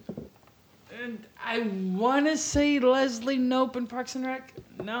 And I want to say Leslie Knope in Parks and Rec.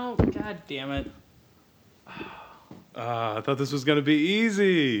 No, god damn it. I thought this was gonna be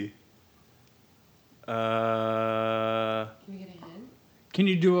easy. Can we get a hint? Can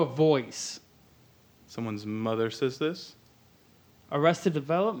you do a voice? Someone's mother says this. Arrested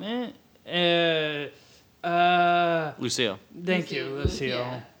Development? Thank Lucille. you,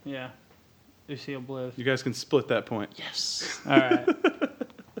 Lucille. Yeah. Lucille Bluth. You guys can split that point. Yes. All right.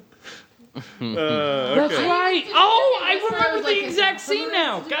 That's Okay. right. Oh, I That remember sounds like the it's exact scene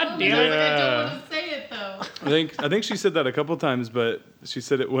now. God damn it. Yeah. I don't want to say it though. I think she said that a couple times, but she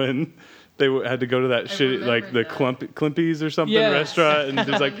said it when they had to go to that shit like the remembered Climpies or something Yes. restaurant, and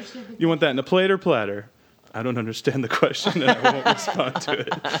she's like, "You want that in a plate or platter?" I don't understand the question, and I won't respond to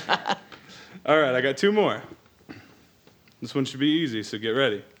it. All right, I got 2 more. This one should be easy, so get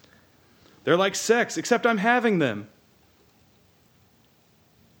ready. They're like sex, except I'm having them.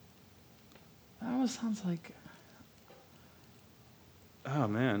 That almost sounds like. Oh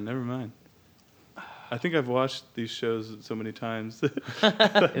man, never mind. I think I've watched these shows so many times.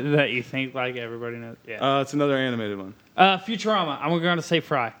 That you think like everybody knows. Yeah. It's another animated one. Futurama. I'm going to say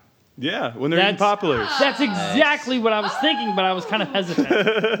Fry. Yeah, when they're eating That's- poplars. That's exactly what I was thinking, but I was kind of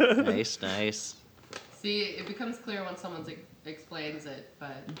hesitant. Nice. See, it becomes clear when someone explains it,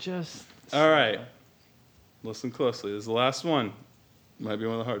 but Just. All right. Listen closely. This is the last one. Might be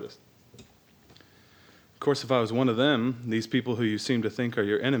one of the hardest. Of course, if I was one of them, these people who you seem to think are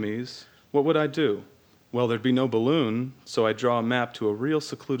your enemies, what would I do? Well, there'd be no balloon, so I'd draw a map to a real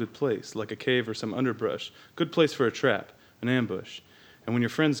secluded place, like a cave or some underbrush. Good place for a trap, an ambush. And when your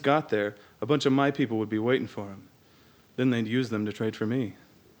friends got there, a bunch of my people would be waiting for them. Then they'd use them to trade for me.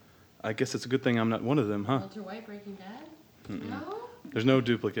 I guess it's a good thing I'm not one of them, huh? Walter White, Breaking Bad? No? There's no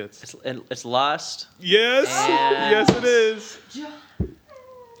duplicates. It's Lost. Yes! And- Yes, it is!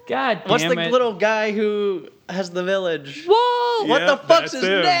 God damn What's it. the little guy who has the village? Whoa! What the Yep, fuck's that's his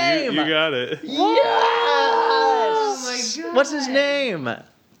him. name? You got it. Yes! Oh my God. What's his name?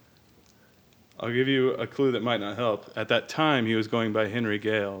 I'll give you a clue that might not help. At that time, he was going by Henry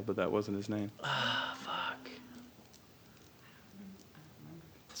Gale, but that wasn't his name. Fuck.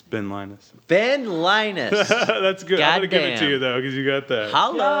 It's Ben Linus. Ben Linus. That's good. I'm going to give it to Goddamn. you, though, because you got that.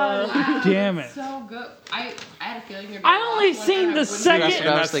 Hello. Damn it. So good. I had a feeling you'd be I the only last one, seen and I the wouldn't second- have That's And what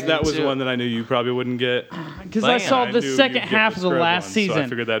I was that's, thinking, that was too. one that I knew you probably wouldn't get. Because I Bam. saw I the knew you'd second get half the of the Scrub last one, so I season.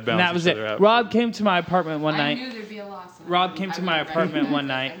 figured that and that balanced was each it. other out. Rob came to my apartment one I night. knew there'd be a loss. and Rob I came to would my recognize apartment it. one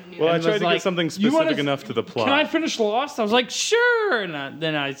night. I knew Well, I And tried was to like, get something "You wanna specific enough to the plot. Can I finish Lost? I was like, sure. And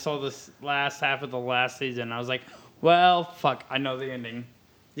then I saw this last half of the last season. I was like, well, fuck. I know the ending.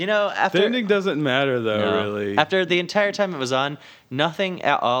 You know, after The ending doesn't matter, though, No. really. After the entire time it was on, nothing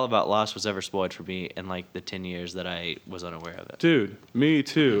at all about Lost was ever spoiled for me in like the 10 years that I was unaware of it. Dude, me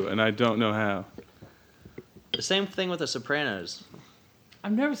too, and I don't know how. The same thing with The Sopranos.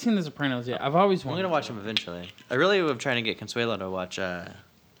 I've never seen The Sopranos yet. I've always I'm wanted gonna watch to. them eventually. I really was trying to get Consuelo to watch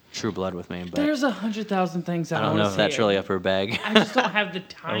True Blood with me, but There's 100,000 things I don't want know to if see. that's really up her bag. I just don't have the I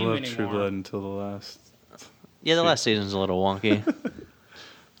time love anymore. True Blood until the last. Yeah, the last season's a little wonky.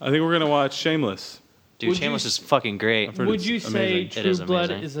 I think we're going to watch Shameless. Dude, Would you Shameless s- is fucking great. I've heard Would it's you say amazing. It True is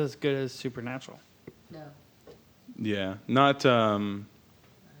Blood amazing. is as good as Supernatural? No. Yeah, not the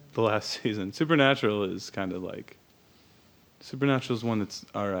last season. Supernatural is kind of like. Supernatural is one that's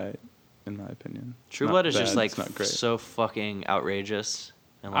all right, in my opinion. True Not Blood is bad, just like it's not great. so fucking outrageous.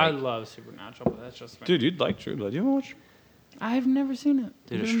 And I like, love Supernatural, but that's just me. Dude, you'd like True Blood. You haven't watched? I've never seen it.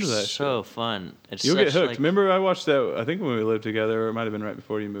 dude, get into that it's so fun. It's You'll get such, hooked. like- Remember, I watched that. I think when we lived together, or it might have been right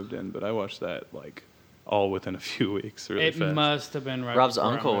before you moved in. But I watched that like all within a few weeks, really It fast. must have been right. Rob's before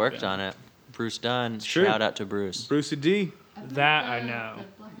I uncle moved worked in. on it. Bruce Dunn. true. Shout out to Bruce. Brucey D. That I know.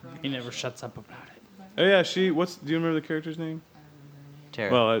 He never shuts up about it. Oh yeah, she. Do you remember the character's name?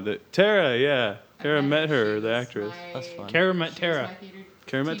 Tara. Well, Tara. Yeah, Tara met her, the actress. That's fun. Kara met She was Tara. my theater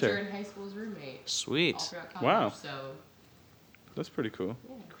Kara met teacher Tara. in high school's roommate. Sweet. All throughout college, Wow. So That's pretty cool.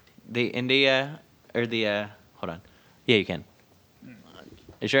 The India or the hold on. Yeah, you can.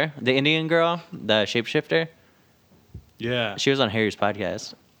 You sure? The Indian girl, the shapeshifter. Yeah. She was on Harry's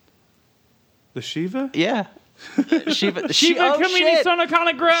podcast. The Shiva? Yeah. Shiva. Shiva oh, Kamini shit.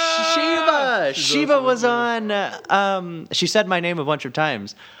 Sonakanagra! Shiva. She's Shiva also was in on. She said my name a bunch of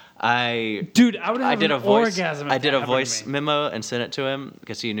times. Dude, I would have I did an a voice. orgasm if I did that a happened voice to me. memo and sent it to him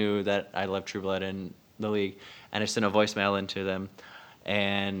because he knew that I love True Blood in the league, and I sent a voicemail into them.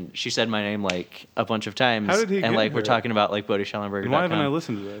 And she said my name like a bunch of times. How did he And get like we're her? talking about like BodieSchellenberger.com. And why haven't I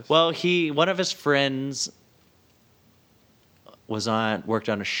listened to this? Well, one of his friends worked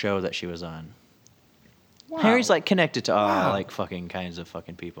on a show that she was on. Harry's like connected to all Wow. like fucking kinds of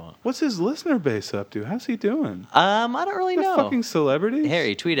fucking people. What's his listener base up to? How's he doing? I don't really The know. fucking celebrities?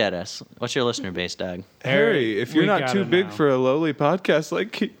 Harry, tweet at us. What's your listener base, Doug? Harry, if you're we not gotta too big know. for a lowly podcast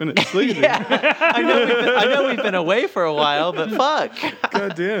like Keeping It Sleeping, I know we've been away for a while, but fuck.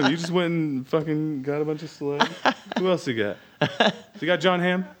 God damn, you just went and fucking got a bunch of celebs. Who else you got? You got John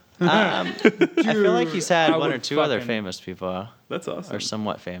Hamm? I feel like he's had I one or would two other fucking- famous people, That's awesome. or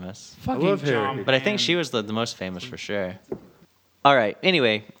somewhat famous. Fucking love Harry. John But I think she Hamm. was the most famous for sure. All right.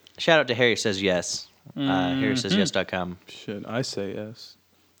 Anyway, shout out to Harry Says Yes. HarrySaysYes.com. Shit, I say yes.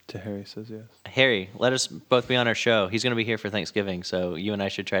 To Harry Says Yes. Harry, let us both be on our show. He's going to be here for Thanksgiving, so you and I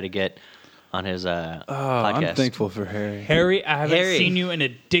should try to get on his podcast. I'm thankful for Harry. Harry, I haven't Harry. seen you in a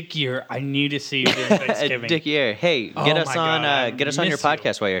dick year. I need to see you during Thanksgiving. Dick Year. Hey, get Oh us my on. God, I Get us on your miss you.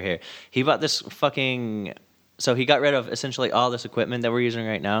 podcast while you're here. He bought this fucking. So he got rid of essentially all this equipment that we're using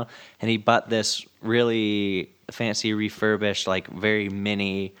right now, and he bought this really fancy refurbished, like very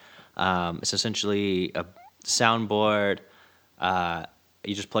mini. It's essentially a soundboard.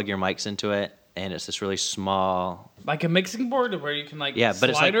 You just plug your mics into it, and it's this really small. Like a mixing board where you can like Yeah,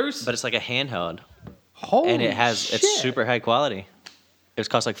 but sliders. it's like a handheld, Holy and it's shit. super high quality. It was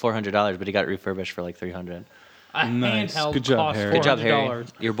cost like $400, but he got it refurbished for like $300. A Nice. handheld Good job, costs Harry. Good job, Harry.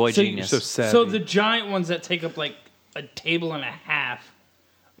 $400. Your boy So you- genius. So savvy. So the giant ones that take up like a table and a half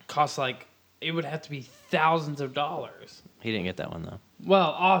cost like it would have to be thousands of dollars. He didn't get that one though.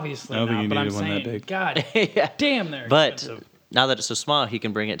 Well, obviously I don't think not, you but I'm needed one that saying, big. God Yeah. damn, they're But expensive. now that it's so small, he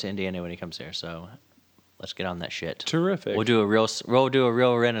can bring it to Indiana when he comes here. So let's get on that shit. Terrific. We'll do a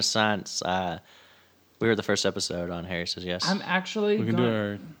real renaissance. We were the first episode on Harry Says Yes. I'm actually We can do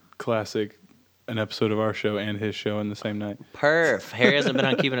our classic, an episode of our show and his show in the same night. Perf. Harry hasn't been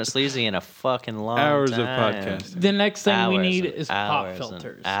on Keeping It Sleazy in a fucking long Hours of time. podcasting. the next thing we Hours need and is pop hours and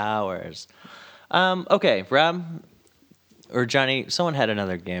filters. Hours. Okay, Rob or Johnny. Someone had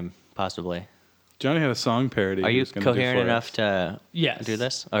another game, possibly. Johnny had a song parody. Are he you was gonna do coherent for enough us. to Yes. do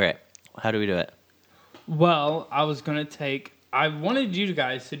this? Okay. How do we do it? Well, I was gonna take. I wanted you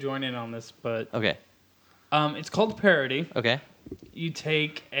guys to join in on this, but Okay. it's called parody. Okay. You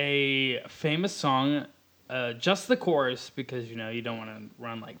take a famous song, just the chorus, because you don't want to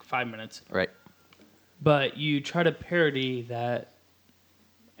run like 5 minutes, Right. but you try to parody that.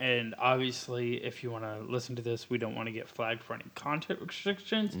 And obviously, if you want to listen to this, we don't want to get flagged for any content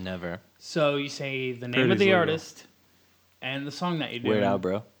restrictions. Never. So you say the name of Parody's the legal. artist and the song that you do, Weird Al,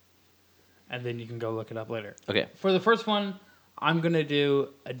 bro. and then you can go look it up later. Okay. For the first one, I'm gonna do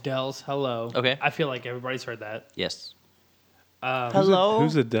Adele's "Hello." Okay. I feel like everybody's heard that. Yes. Um, Hello.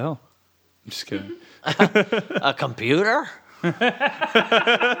 Who's Adele? I'm just kidding. A computer? All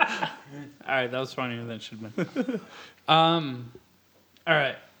right, that was funnier than it should have been. All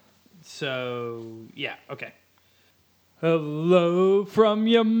right. So, yeah, okay. Hello from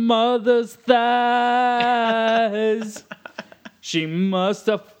your mother's thighs. She must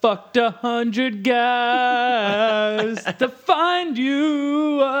have fucked 100 guys to find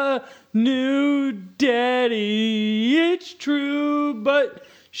you a new daddy. It's true, but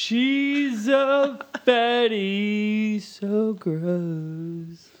she's a fatty, so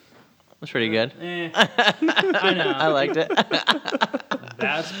gross. That's pretty good. I know. I liked it.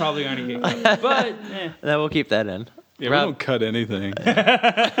 That's probably going to get cut. But, Then we'll keep that in. Yeah, Rob, we don't cut anything.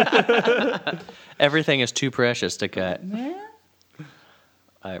 everything is too precious to cut.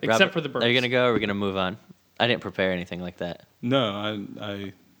 All right, Except Rob, for the Are you burps. going to go or are we going to move on? I didn't prepare anything like that. No,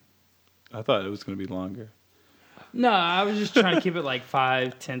 I thought it was going to be longer. no, I was just trying to keep it like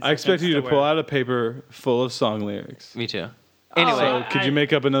 5, 10 seconds. I expected you to pull where- out a paper full of song lyrics. Me too. Oh, Anyway, So could you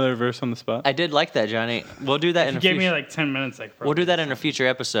make up another verse on the spot? I did like that, Johnny. We'll do that in You a gave me future. like 10 minutes. We'll do that in a future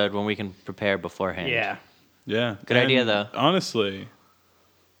episode when we can prepare beforehand. Yeah. Yeah. Good idea, though. Honestly,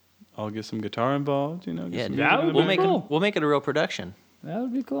 I'll get some guitar involved. Get Yeah, some that music in would the we'll be mix. make cool. we'll make it a real production. That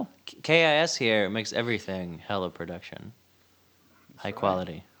would be cool. KIS here makes everything hella production, high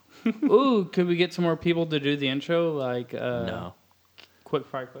quality. Ooh, could we get some more people to do the intro? Like, No, quick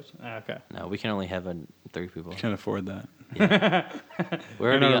fire question? Okay. no, we can only have 3 people. Can't afford that.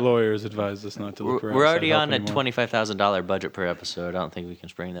 We're And already our on, lawyers advised us not to look for we're outside already help on a anymore. $25,000 budget per episode. I don't think we can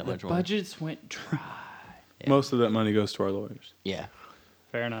spring that The much more. budgets went dry. Most of that money goes to our lawyers. Yeah,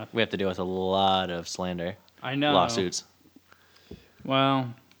 Fair enough. we have to deal with a lot of slander I know. lawsuits.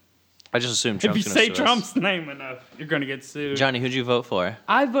 Well, I just assume if Trump's you gonna say sue us. Trump's name enough, you're going to get sued. Johnny, who'd you vote for?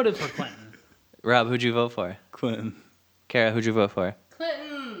 I voted for Clinton. Rob, who'd you vote for? Clinton. Kara, who'd you vote for?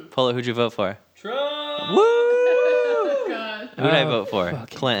 Clinton. Polo, who'd you vote for? Trump! Woo! God. Who'd I Of vote for?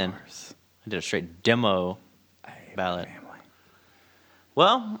 fucking Clinton. course. I did a straight demo I hate ballot. my family.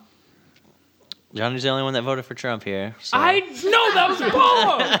 Well, Johnny's the only one that voted for Trump here. So. No, that was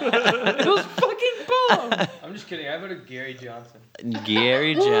Polo. It was fucking Polo. I'm just kidding. I voted Gary Johnson.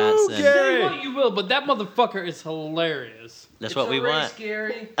 Gary Johnson. Say what you will, but that motherfucker is hilarious. That's It's what a we race, want.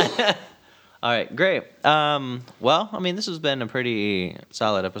 Gary. All right, great. Well, I mean, this has been a pretty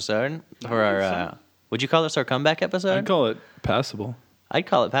solid episode for our. Would you call this our comeback episode? I'd call it passable. I'd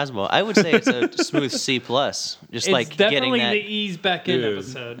call it passable. I would say it's a smooth C plus. Just It's like getting definitely that. the ease back in Dude,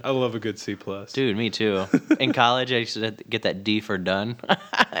 episode. I love a good C+. Dude, me too. In college, I used to get that D for done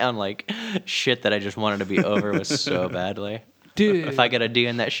on like shit that I just wanted to be over with so badly. Dude. if I get a D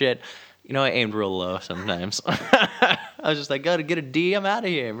in that shit. You know, I aimed real low sometimes. I was just like, gotta get a D, I'm out of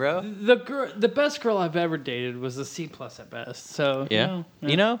here, bro. The best girl I've ever dated was a C+ at best. So Yeah.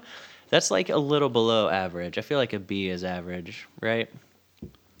 You know, that's like a little below average. I feel like a B is average, right?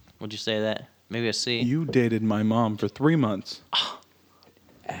 Would you say that? Maybe a C? You dated my mom for 3 months.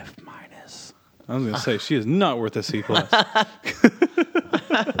 F-. I was gonna say she is not worth a C+. No,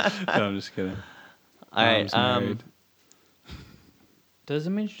 I'm just kidding. All right. Mom's married.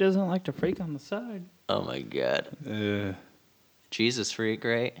 Doesn't mean she doesn't like to freak on the side. Oh my God. Jesus freak,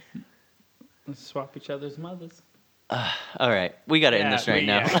 right? Let's swap each other's mothers. All right, we gotta end this right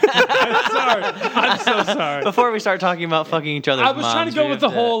now. I'm so sorry. Before we start talking about fucking each other's I was trying moms, to go we with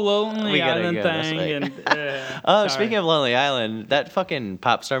have the to- whole we Lonely gotta Island go this thing. way. And, Oh, speaking of Lonely Island, that fucking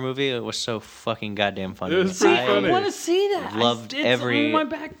pop star movie, it was so fucking goddamn funny. It was pretty I funny. want to see that. Loved it's every- on my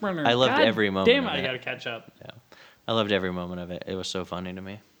back burner. I loved God every moment Damn it, of I it. gotta catch up. I loved every moment of it. It was so funny to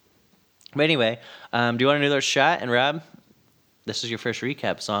me. But anyway, do you want to do another shot? And Rob, this is your first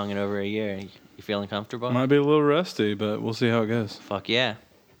recap song in over a year. You feeling comfortable? Might be a little rusty, but we'll see how it goes. Fuck yeah.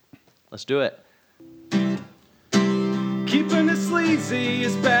 Let's do it. Keeping it sleazy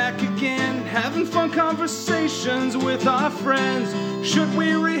is back again, having fun conversations with our friends. Should we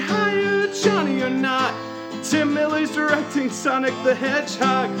rehire Johnny or not? Tim Miller's directing Sonic the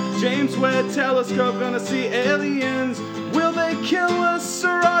Hedgehog. James Webb Telescope gonna see aliens. Will they kill us or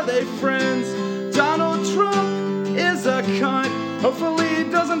are they friends? Donald Trump is a cunt. Hopefully he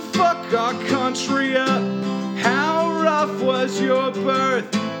doesn't fuck our country up. How rough was your birth?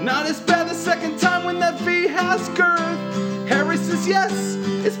 Not as bad the second time when that V has girth. Harry says yes,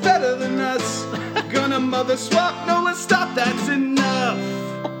 it's better than us. Gonna mother swap, no let's stop, that's enough.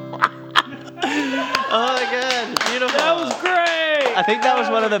 Oh my God, beautiful. That was great. I think that was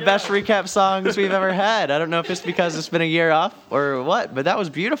one of the best recap songs we've ever had. I don't know if it's because it's been a year off or what, but that was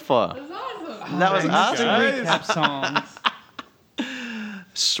beautiful. That was awesome. Recap songs.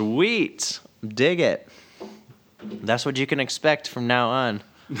 Sweet. Dig it. That's what you can expect from now on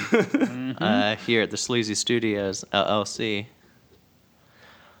here at the Sleazy Studios, LLC.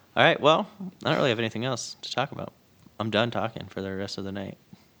 All right, well, I don't really have anything else to talk about. I'm done talking for the rest of the night.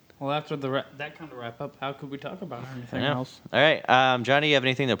 Well, after that kind of wrap up, how could we talk about I anything know. else? All right, Johnny, you have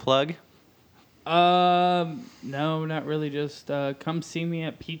anything to plug? No, not really. Just come see me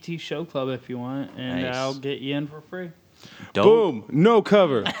at PT Show Club if you want, and Nice. I'll get you in for free. Boom! No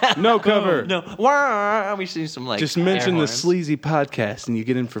cover. No cover. No. Wah! We see some like. Just mention air the horns. Sleazy podcast and you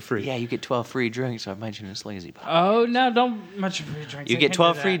get in for free. Yeah, you get 12 free drinks. So I mentioned it's lazy. Oh no! Don't mention free drinks. You I get can't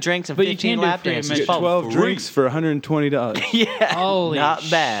 12 do free that. drinks and But you 15 can do lap free dances. You get mention. 12 Free. drinks for $120. Yeah. Holy not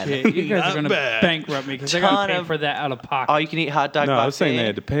bad. shit. You guys Not are gonna bad. bankrupt me because they're Ton gonna pay of- for that out of pocket. All you can eat hot dog No, buffet. I was saying they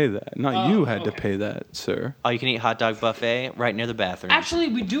had to pay that. Not you had to pay that, sir. All you can eat hot dog buffet right near the bathroom. Actually,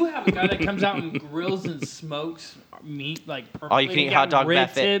 we do have a guy that comes out and grills and smokes meat like perfectly. all you can We eat got hot dog rib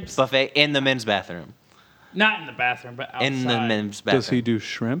buffet, tips. buffet in the men's bathroom. Not in the bathroom, but outside. In the men's bathroom. Does he do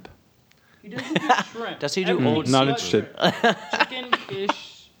shrimp? He doesn't do shrimp. Does he do Everything old Not but interested. shrimp. Chicken,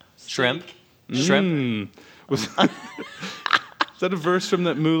 fish, Shrimp? steak. Shrimp? Mm. Was is that a verse from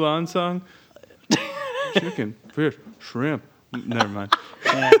that Mulan song? Chicken, fish, shrimp. Never mind.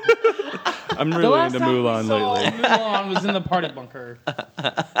 I'm The really last into time Mulan we saw lately. Mulan was in the party bunker.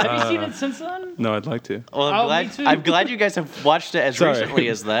 Have you seen it since then? No, I'd like to. Well, Oh, me too. I'm glad you guys have watched it as Sorry. recently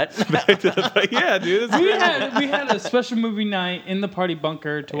as that. Yeah, dude. It's We had a special movie night in the party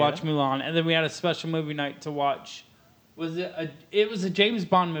bunker to watch Mulan, and then we had a special movie night to watch. It was a James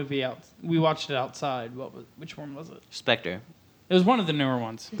Bond movie out. We watched it outside. Which one was it? Spectre. It was one of the newer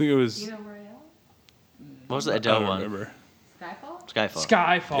ones. I think it was. You know Royale? What was the I Adele don't one? remember. Skyfall? Skyfall.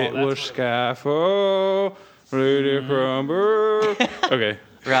 Skyfall. It that's was what Skyfall. Lady Crumber. Okay.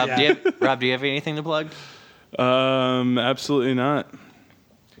 Rob, Yeah. do you have anything to plug? Absolutely not.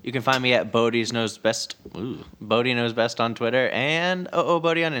 You can find me at Bodie's Knows Best. Bodie Knows Best on Twitter and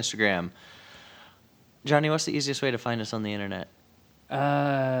Bodie on Instagram. Johnny, what's the easiest way to find us on the internet?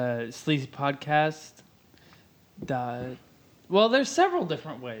 Sleazy Podcast. Well, there's several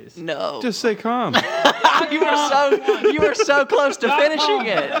different ways. No. Just say calm. you were so close to finishing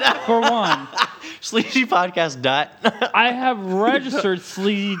it. For one, Sleazypodcast. I have registered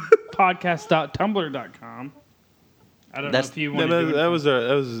sleazypodcast.tumblr.com. I don't That's- know if you want to do it. that was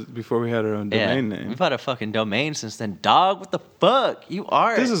before we had our own domain name. We've had a fucking domain since then. Dog, what the fuck? You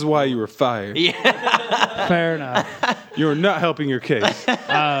are. This is why you were fired. Fair enough. You are not helping your case. Oh,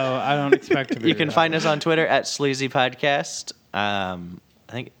 I don't expect to be. You can find us on Twitter at Sleazy Podcast. I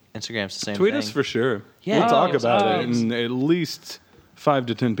think Instagram's the same Tweet thing. us for sure. Yeah. We'll talk Oh, about it um, in at least 5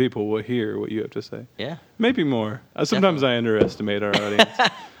 to 10 people will hear what you have to say. Yeah. Maybe more. Sometimes I underestimate our audience.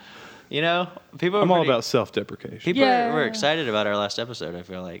 You know, people are I'm all pretty- about self-deprecation. People Yeah. were excited about our last episode, I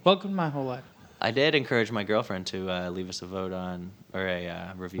feel like. Welcome to my whole life. I did encourage my girlfriend to leave us a vote on, or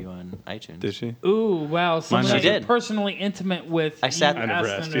a review on iTunes. Did she? Ooh, wow. Someone She that you're did. personally intimate with. I sat- you I never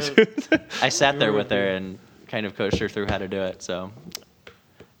asked asked them you to- to. I sat there with her and kind of coached her through how to do it, so...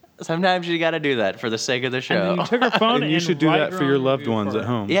 Sometimes you got to do that for the sake of the And show. then you took her phone And and you should do write that her for your own loved review ones for at her.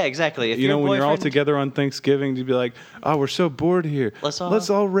 home. Yeah, exactly. If You know, your when you're all boyfriend- together on Thanksgiving, you'd be like, "Oh, we're so bored here. Let's all-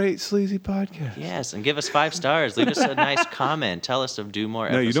 Let's all rate Sleazy Podcast." Yes, and give us 5 stars. Leave us a nice comment. Tell us to do more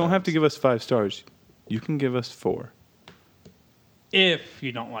No, you don't have to episodes. give us 5 stars. You can give us 4. If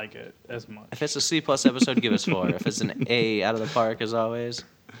you don't like it as much. If it's a C+ episode, give us 4. If it's an A out of the park, as always.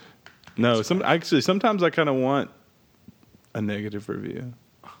 No, sometimes I kind of want a negative review.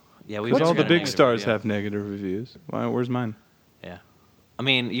 Yeah, we Because were all the gonna big negative stars review. have negative reviews. Where's mine? Yeah. I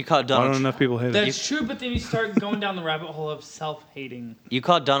mean, you called Why Donald don't enough people hate it? That's true, but then you start going down the rabbit hole of self-hating. You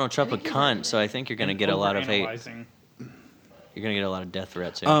called Donald Trump a cunt, so I think you're going to and get a lot of hate. overanalyzing. You're going to get a lot of death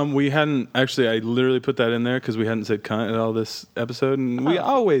threats here. We hadn't actually. I literally put that in there because we hadn't said cunt at all this episode, and we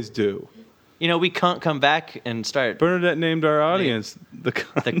always do. You know, we can't come back and start Bernadette named our audience the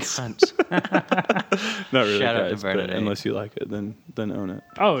the cunts. cunts. Not really, Shout out to guys, but Bernadette. unless you like it, then own it.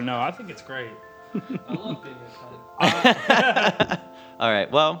 Oh, no, I think it's great. I love being a cunt. All right,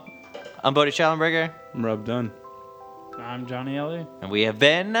 well, I'm Bodie Schallenberger, I'm Rob Dunn. I'm Johnny Ellie. and we have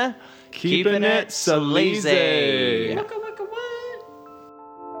been Keeping it Sleazy. Waka